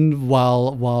attention,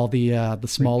 while the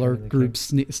smaller group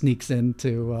sneaks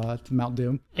into to Mount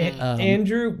Doom.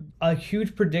 Andrew, a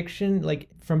huge prediction, like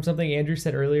from something Andrew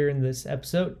said earlier in this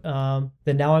episode,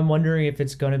 that now I'm wondering if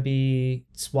it's going to be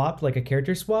swapped, like a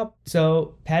character swap.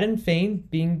 So Padan Fain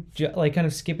being kind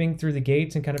of skipping through the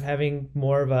gates and kind of having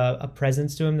more of a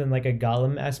presence to him than like a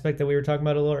Gollum aspect that we were talking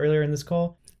about a little earlier in this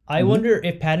call. I wonder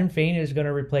if Padan Fain is going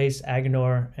to replace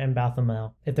Agenor and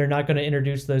Balthamel, if they're not going to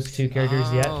introduce those two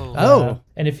characters yet.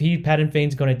 And if Padan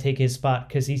Fain's going to take his spot,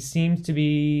 because he seems to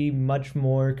be much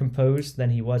more composed than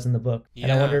he was in the book. Yeah.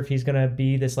 And I wonder if he's going to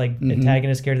be this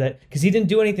antagonist character that, because he didn't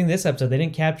do anything this episode. They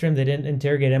didn't capture him. They didn't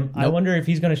interrogate him. Nope. I wonder if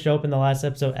he's going to show up in the last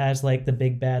episode as like the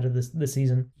big bad of the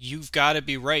season. You've got to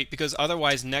be right, because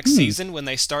otherwise next season when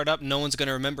they start up, no one's going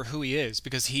to remember who he is,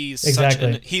 because he's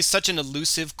such an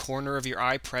elusive corner of your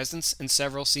eye presence in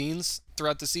several scenes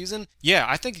throughout the season. Yeah,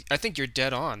 I think you're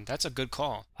dead on. That's a good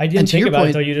call. I didn't think about it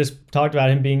until you just talked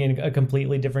about him being in a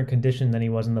completely different condition than he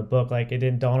was in the book. Like, it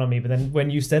didn't dawn on me. But then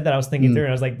when you said that, I was thinking through, and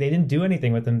I was like, they didn't do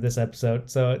anything with him this episode.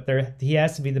 So he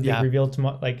has to be the big reveal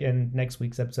tomorrow, like in next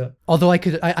week's episode. Although I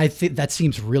think that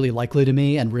seems really likely to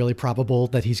me and really probable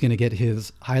that he's going to get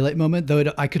his highlight moment.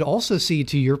 Though I could also see,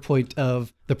 to your point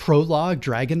of the prologue,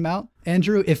 Dragonmount,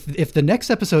 Andrew, if the next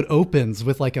episode opens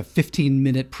with like a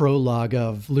 15-minute prologue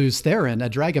of Luz Theron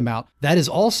at Dragonmount, that is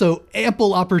also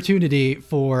ample opportunity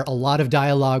for a lot of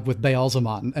dialogue with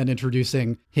Baalzamon and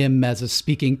introducing him as a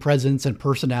speaking presence and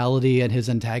personality and his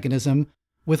antagonism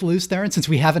with Luz Theron, since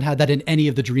we haven't had that in any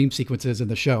of the dream sequences in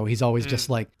the show. He's always just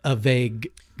like a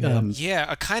vague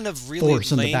a kind of really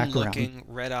lame-looking,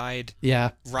 red-eyed,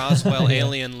 Roswell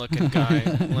alien-looking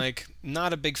guy. Like,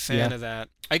 not a big fan of that.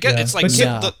 I guess it's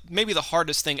like maybe the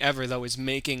hardest thing ever, though, is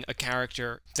making a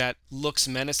character that looks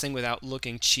menacing without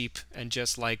looking cheap and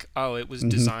just like, oh, it was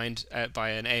designed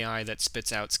by an AI that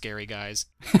spits out scary guys.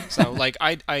 So, like,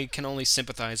 I can only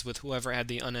sympathize with whoever had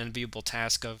the unenviable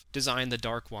task of design the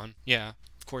Dark One. Yeah.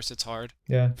 Of course it's hard.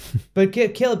 Yeah. But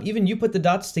Caleb, even you put the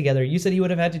dots together. You said he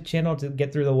would have had to channel to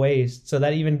get through the ways. So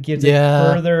that even gives it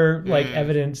further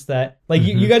evidence that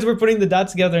you guys were putting the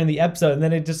dots together in the episode, and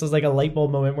then it just was like a light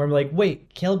bulb moment where I'm like,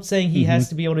 wait, Caleb's saying he has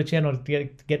to be able to channel to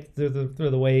get through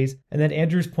the ways. And then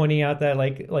Andrew's pointing out that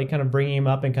like kind of bringing him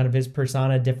up and kind of his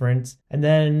persona difference. And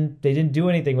then they didn't do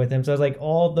anything with him. So I was like,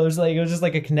 all those, like, it was just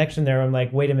like a connection there. I'm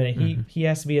like, wait a minute, he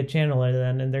has to be a channeler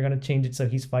then, and they're going to change it so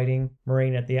he's fighting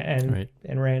Moiraine at the end. Right.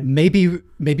 And Rand.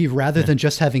 Maybe rather than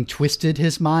just having twisted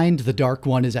his mind, the Dark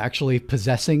One is actually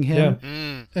possessing him.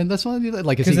 Yeah. And that's why,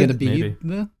 like, is he going to be?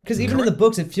 Because even in the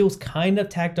books, it feels kind of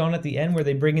tacked on at the end where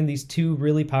they bring in these two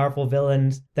really powerful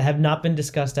villains that have not been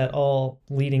discussed at all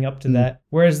leading up to that.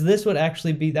 Whereas this would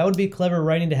actually be, that would be clever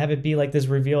writing to have it be like this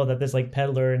reveal that this like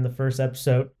peddler in the first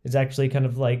episode is actually kind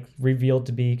of like revealed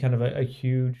to be kind of a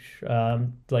huge,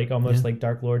 like almost like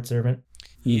Dark Lord servant.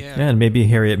 Yeah, and maybe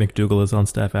Harriet McDougal is on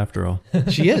staff after all.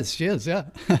 She is, yeah.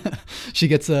 She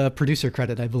gets a producer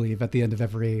credit, I believe, at the end of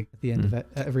every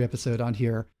episode on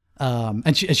here.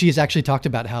 And she has actually talked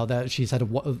about how that she's had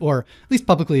or at least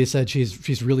publicly has said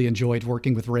she's really enjoyed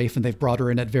working with Rafe, and they've brought her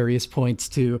in at various points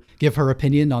to give her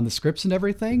opinion on the scripts and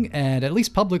everything. And at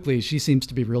least publicly, she seems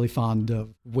to be really fond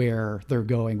of where they're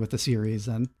going with the series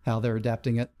and how they're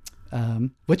adapting it.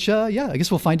 Which, I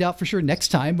guess we'll find out for sure next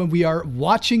time when we are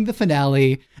watching the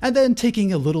finale and then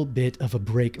taking a little bit of a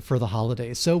break for the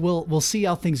holidays. So we'll see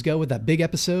how things go with that big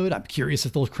episode. I'm curious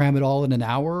if they'll cram it all in an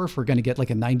hour, if we're going to get like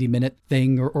a 90-minute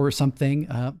thing or something.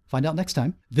 Find out next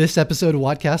time. This episode of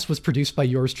Wadcast was produced by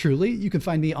yours truly. You can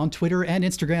find me on Twitter and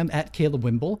Instagram at Caleb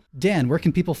Wimble. Dan, where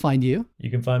can people find you?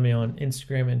 You can find me on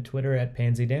Instagram and Twitter at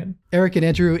PansyDan. Eric and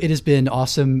Andrew, it has been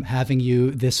awesome having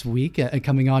you this week and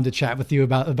coming on to chat with you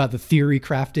about the theory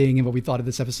crafting and what we thought of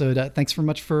this episode. Thanks very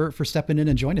much for stepping in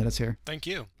and joining us here. Thank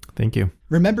you. Thank you.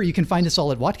 Remember, you can find us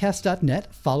all at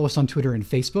Wadcast.net, follow us on Twitter and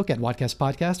Facebook at Wadcast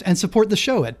Podcast, and support the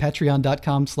show at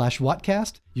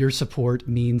patreon.com/Wadcast. Your support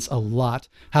means a lot.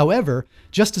 However,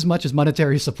 just as much as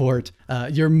monetary support,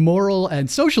 your moral and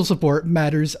social support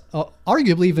matters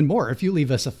arguably even more. If you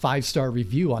leave us a 5-star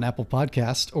review on Apple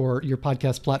Podcast or your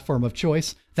podcast platform of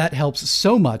choice, that helps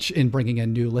so much in bringing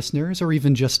in new listeners, or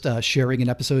even just sharing an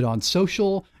episode on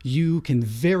social. You can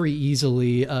very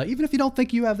easily, even if you don't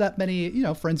think you have that many,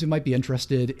 friends who might be interested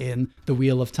in the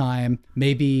Wheel of Time,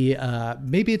 maybe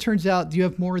it turns out you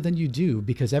have more than you do,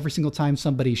 because every single time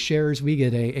somebody shares, we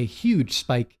get a huge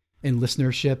spike in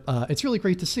listenership. It's really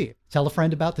great to see. Tell a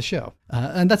friend about the show.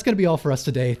 And that's going to be all for us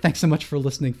today. Thanks so much for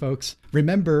listening, folks.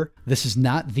 Remember, this is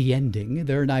not the ending.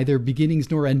 There are neither beginnings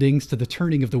nor endings to the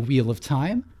turning of the Wheel of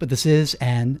Time, but this is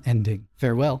an ending.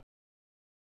 Farewell.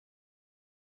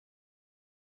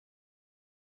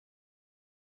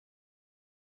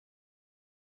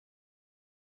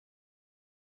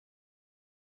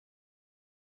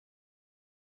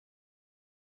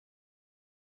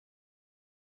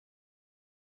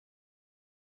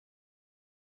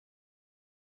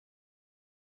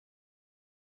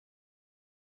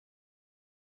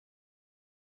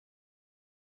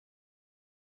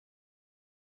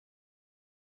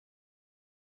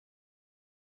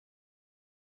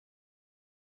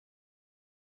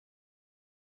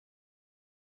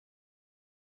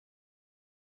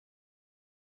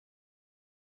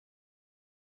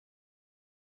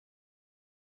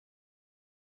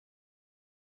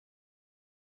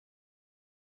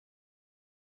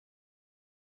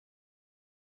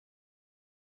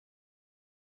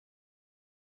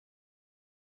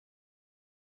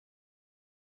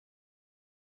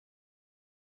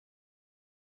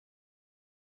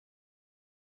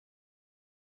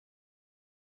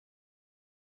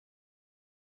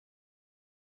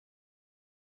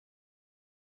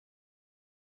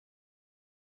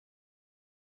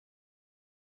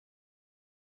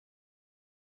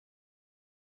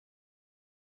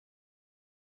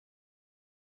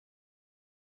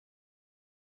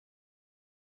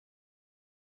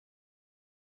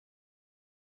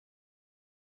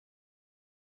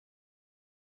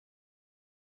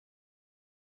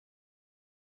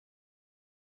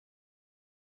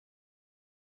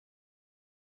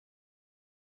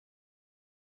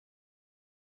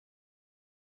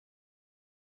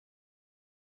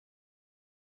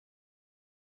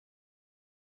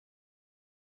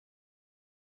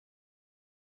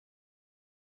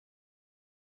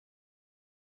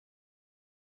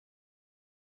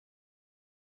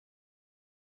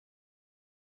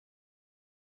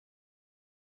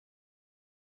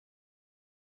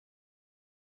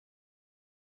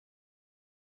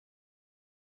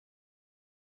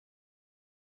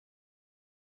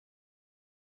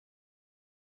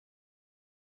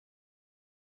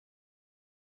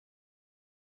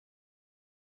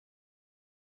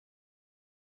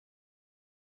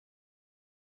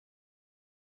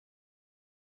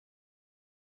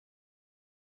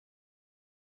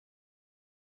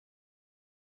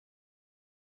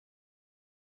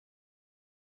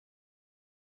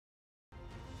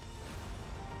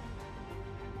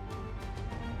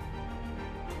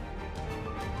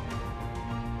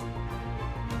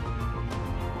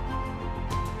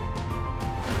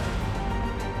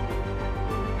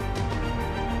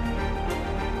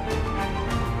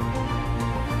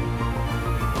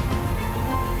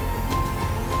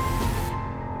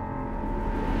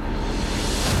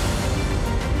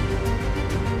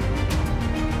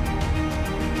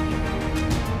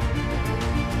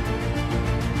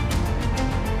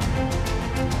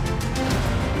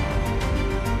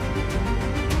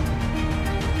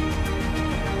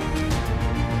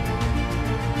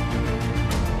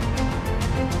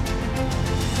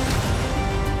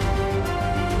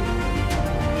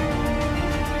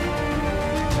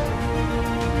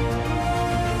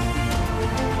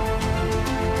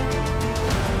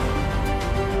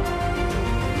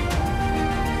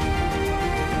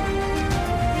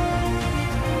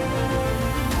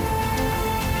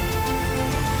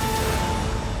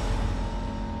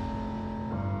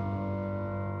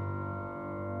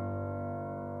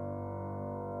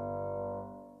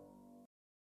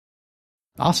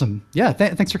 Awesome. Yeah.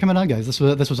 Thanks for coming on, guys. This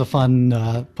was a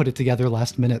fun put it together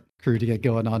last minute crew to get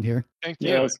going on here. Thank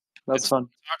Yeah, you. that's It's fun. to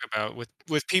talk about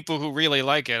with people who really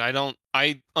like it.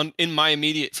 In my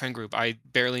immediate friend group, I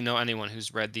barely know anyone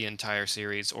who's read the entire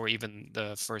series or even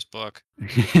the first book.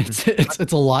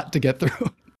 It's a lot to get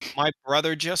through. My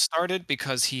brother just started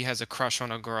because he has a crush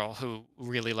on a girl who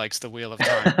really likes the Wheel of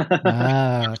Time.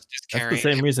 Ah. Just That's the carrying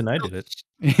same him. reason I did it.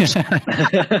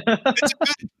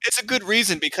 It's a good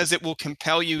reason because it will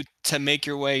compel you to make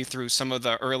your way through some of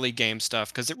the early game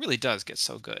stuff because it really does get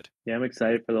so good. Yeah, I'm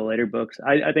excited for the later books.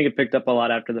 I think it picked up a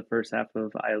lot after the first half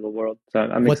of Eye of the World, so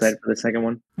I'm What's- excited for the second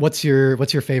one. What's your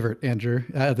favorite, Andrew,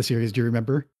 of the series? Do you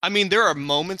remember? I mean, there are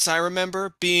moments I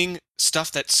remember being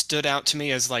stuff that stood out to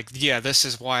me as like, yeah, this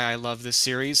is why I love this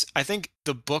series. I think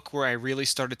the book where I really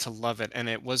started to love it, and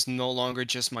it was no longer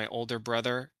just my older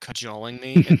brother cajoling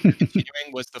me and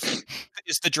continuing, was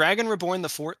is the Dragon Reborn the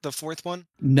fourth one?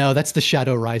 No, that's the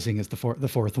Shadow Rising is the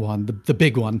fourth one, the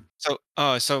big one. So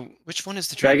which one is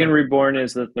the Dragon Reborn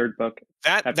is the third book.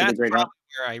 That's the Great probably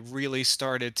where I really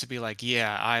started to be like,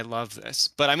 yeah, I love this.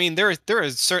 But I mean, there are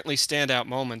certainly standout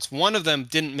moments. One of them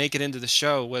didn't make it into the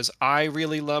show. Was I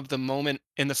really loved the moment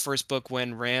in the first book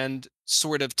when Rand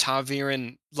sort of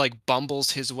Taviran like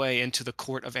bumbles his way into the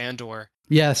court of Andor.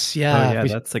 Yes, yeah. Oh yeah,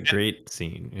 that's a great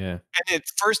scene. Yeah. And it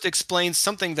first explains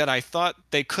something that I thought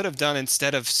they could have done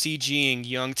instead of CGing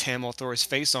young Tamil Thor's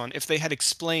face on. If they had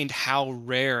explained how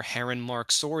rare Heron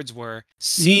Mark swords were,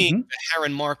 seeing the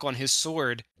Heron Mark on his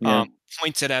sword Yeah.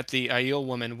 pointed at the Aiel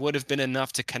woman would have been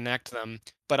enough to connect them.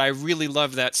 But I really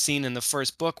love that scene in the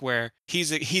first book where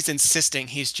he's insisting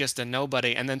he's just a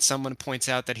nobody, and then someone points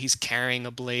out that he's carrying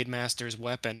a Blade Master's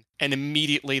weapon, and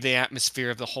immediately the atmosphere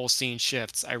of the whole scene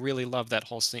shifts. I really love that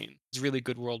whole scene. It's really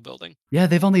good world building. Yeah,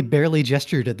 they've only barely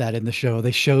gestured at that in the show.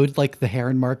 They showed like the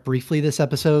Heron Mark briefly this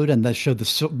episode, and they showed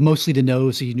mostly to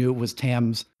know, so you knew it was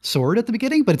Tam's sword at the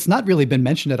beginning. But it's not really been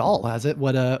mentioned at all, has it?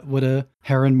 What a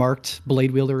Heron marked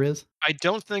blade wielder is. I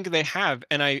don't think they have,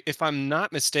 and if I'm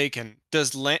not mistaken,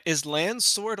 is Lan's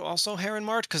sword also Heron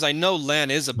marked? Because I know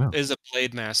Lan is a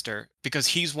blade master because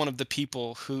he's one of the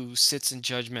people who sits in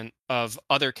judgment of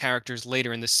other characters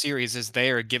later in the series as they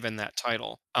are given that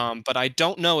title. But I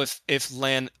don't know if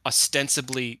Lan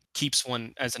ostensibly keeps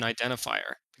one as an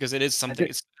identifier because it is something.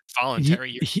 It's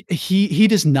voluntary. He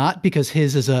does not, because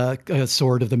his is a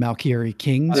sword of the Malkiri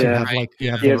kings who have he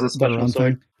has a special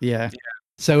sword. Yeah.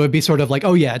 So it'd be sort of like,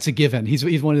 oh yeah, it's a given. He's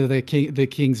one of the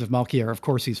kings of Malkier. Of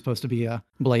course, he's supposed to be a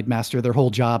blade master. Their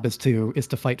whole job is to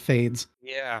fight fades.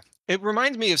 Yeah, it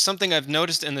reminds me of something I've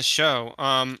noticed in the show.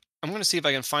 I'm going to see if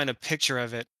I can find a picture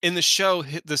of it. In the show,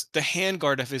 the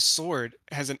handguard of his sword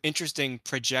has an interesting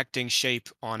projecting shape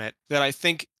on it that I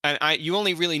think, and you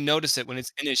only really notice it when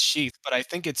it's in his sheath, but I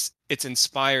think it's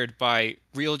inspired by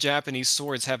real Japanese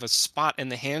swords have a spot in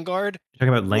the handguard. You're talking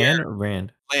about Lan or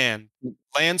Rand?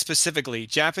 Lan specifically.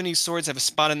 Japanese swords have a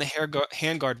spot in the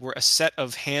handguard where a set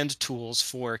of hand tools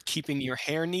for keeping your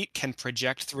hair neat can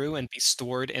project through and be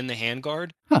stored in the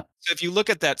handguard. Huh. So if you look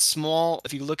at the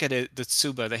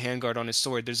tsuba, the handguard on his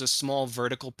sword, there's a small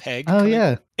vertical peg. Oh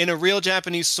yeah. In a real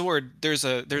Japanese sword, there's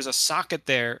a socket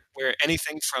there where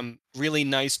anything from really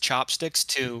nice chopsticks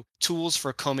to tools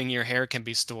for combing your hair can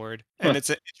be stored. And it's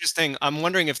interesting. I'm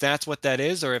wondering if that's what that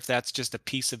is, or if that's just a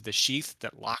piece of the sheath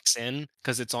that locks in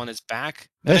because it's on his back.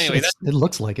 But anyway, it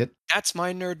looks like it. That's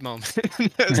my nerd moment.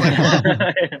 It's like,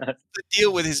 the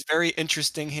deal with his very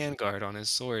interesting handguard on his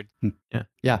sword.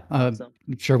 Yeah. I'm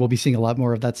sure we'll be seeing a lot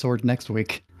more of that sword next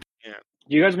week. Yeah.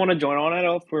 Do you guys want to join on at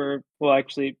all well,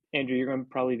 actually, Andrew, you're going to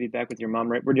probably be back with your mom,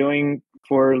 right? We're doing,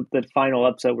 for the final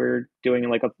episode, we're doing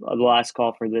like a last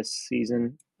call for this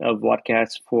season of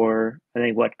Wattcast for, I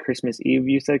think, Christmas Eve,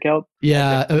 you said, Kel?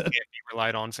 Yeah. Can't be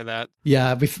relied on for that.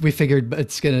 Yeah, we figured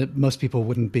most people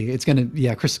wouldn't be. It's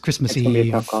Christmas Eve. It's gonna be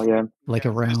a tough call, yeah. Like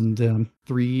around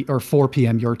 3 or 4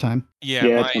 p.m. your time. Yeah,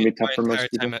 it's gonna be tough for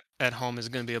most people. Time at home is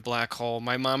going to be a black hole.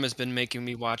 My mom has been making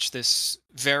me watch this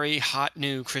very hot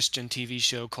new Christian TV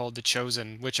show called The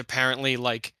Chosen, which apparently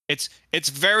it's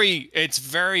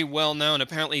very well known.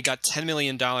 Apparently, it got $10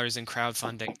 million in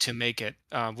crowdfunding to make it,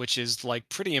 which is like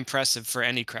pretty impressive for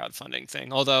any crowdfunding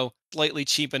thing. Although slightly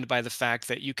cheapened by the fact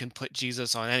that you can put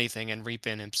Jesus on anything and reap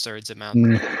an absurd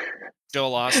amount.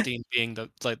 Joel Osteen being the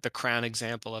crown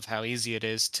example of how easy it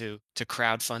is to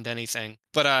crowdfund anything.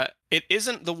 But it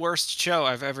isn't the worst show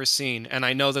I've ever seen, and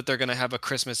I know that they're going to have a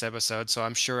Christmas episode, so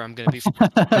I'm sure I'm going to be.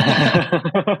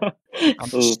 I'm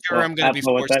Ooh, sure well, I'm going to have be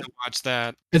fun with forced that. to watch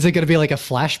that. Is it going to be like a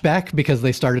flashback because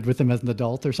they started with him as an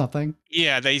adult or something?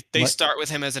 Yeah, they What? start with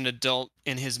him as an adult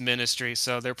in his ministry,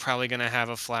 so they're probably gonna have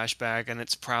a flashback, and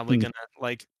it's probably Hmm.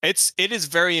 gonna it is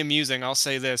very amusing. I'll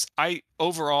say this: I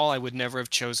would never have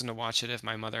chosen to watch it if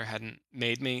my mother hadn't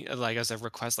made me like as a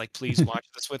request, like please watch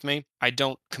this with me. I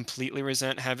don't completely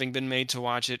resent having been made to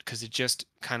watch it because it just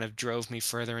kind of drove me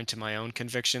further into my own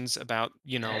convictions about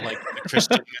like the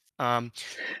Christian.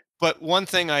 But one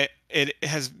thing it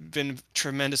has been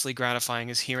tremendously gratifying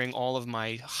is hearing all of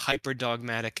my hyper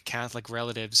dogmatic Catholic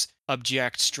relatives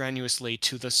object strenuously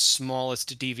to the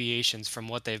smallest deviations from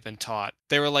what they've been taught.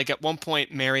 They were like, at one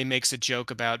point, Mary makes a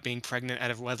joke about being pregnant out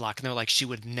of wedlock, and they're like, she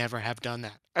would never have done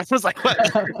that. I was like, what?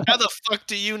 How the fuck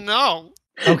do you know?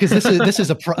 Oh, because this is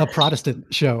a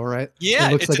Protestant show, right? It Yeah,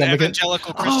 looks it's like an I'm looking.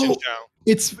 evangelical Christian Oh, show.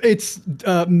 it's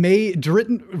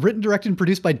written, directed, and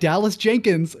produced by Dallas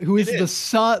Jenkins, who It is is.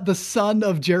 the son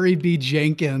of Jerry B.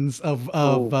 Jenkins of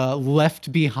Oh.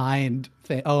 Left Behind.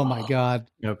 Oh my God,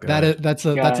 Oh God. that's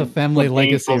a God, family it's a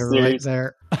legacy painful right series.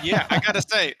 there. Yeah, I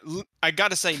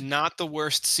gotta say, not the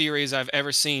worst series I've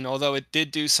ever seen. Although it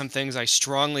did do some things I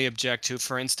strongly object to.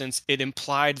 For instance, it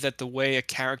implied that the way a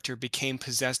character became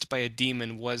possessed by a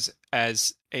demon was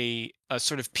as a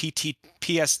sort of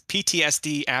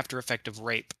PTSD after effect of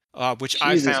rape, which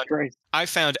Jesus Christ. I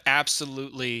found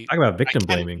absolutely. Talk about I victim can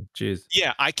blaming. Jeez.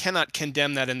 Yeah, I cannot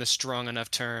condemn that in the strong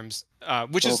enough terms,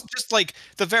 which is Oh. just like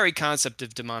the very concept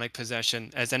of demonic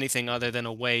possession as anything other than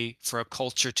a way for a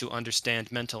culture to understand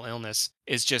mental illness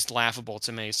is just laughable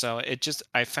to me. So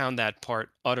I found that part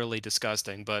utterly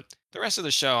disgusting. But the rest of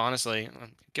the show, honestly,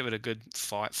 give it a good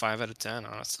 5 out of 10,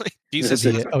 honestly. Jesus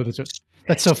has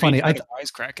That's so strange funny. way of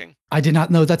wisecracking. I did not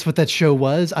know that's what that show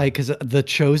was. Because The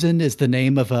Chosen is the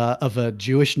name of a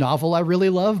Jewish novel I really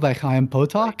love by Chaim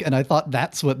Potok, and I thought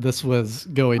that's what this was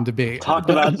going to be. Talk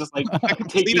about just like The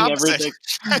complete taking opposite. everything.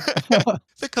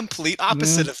 The complete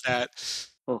opposite of that.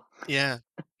 Oh. Yeah.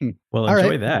 Well, All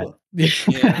enjoy right. that.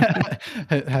 Yeah.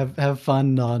 have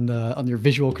fun on your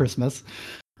visual Christmas.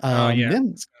 Oh yeah, Yeah.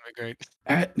 it's gonna be great.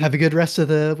 All right. Have a good rest of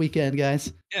the weekend,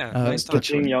 guys. Yeah, nice Good talking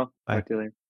Seeing with you. y'all. Bye. Talk to you later.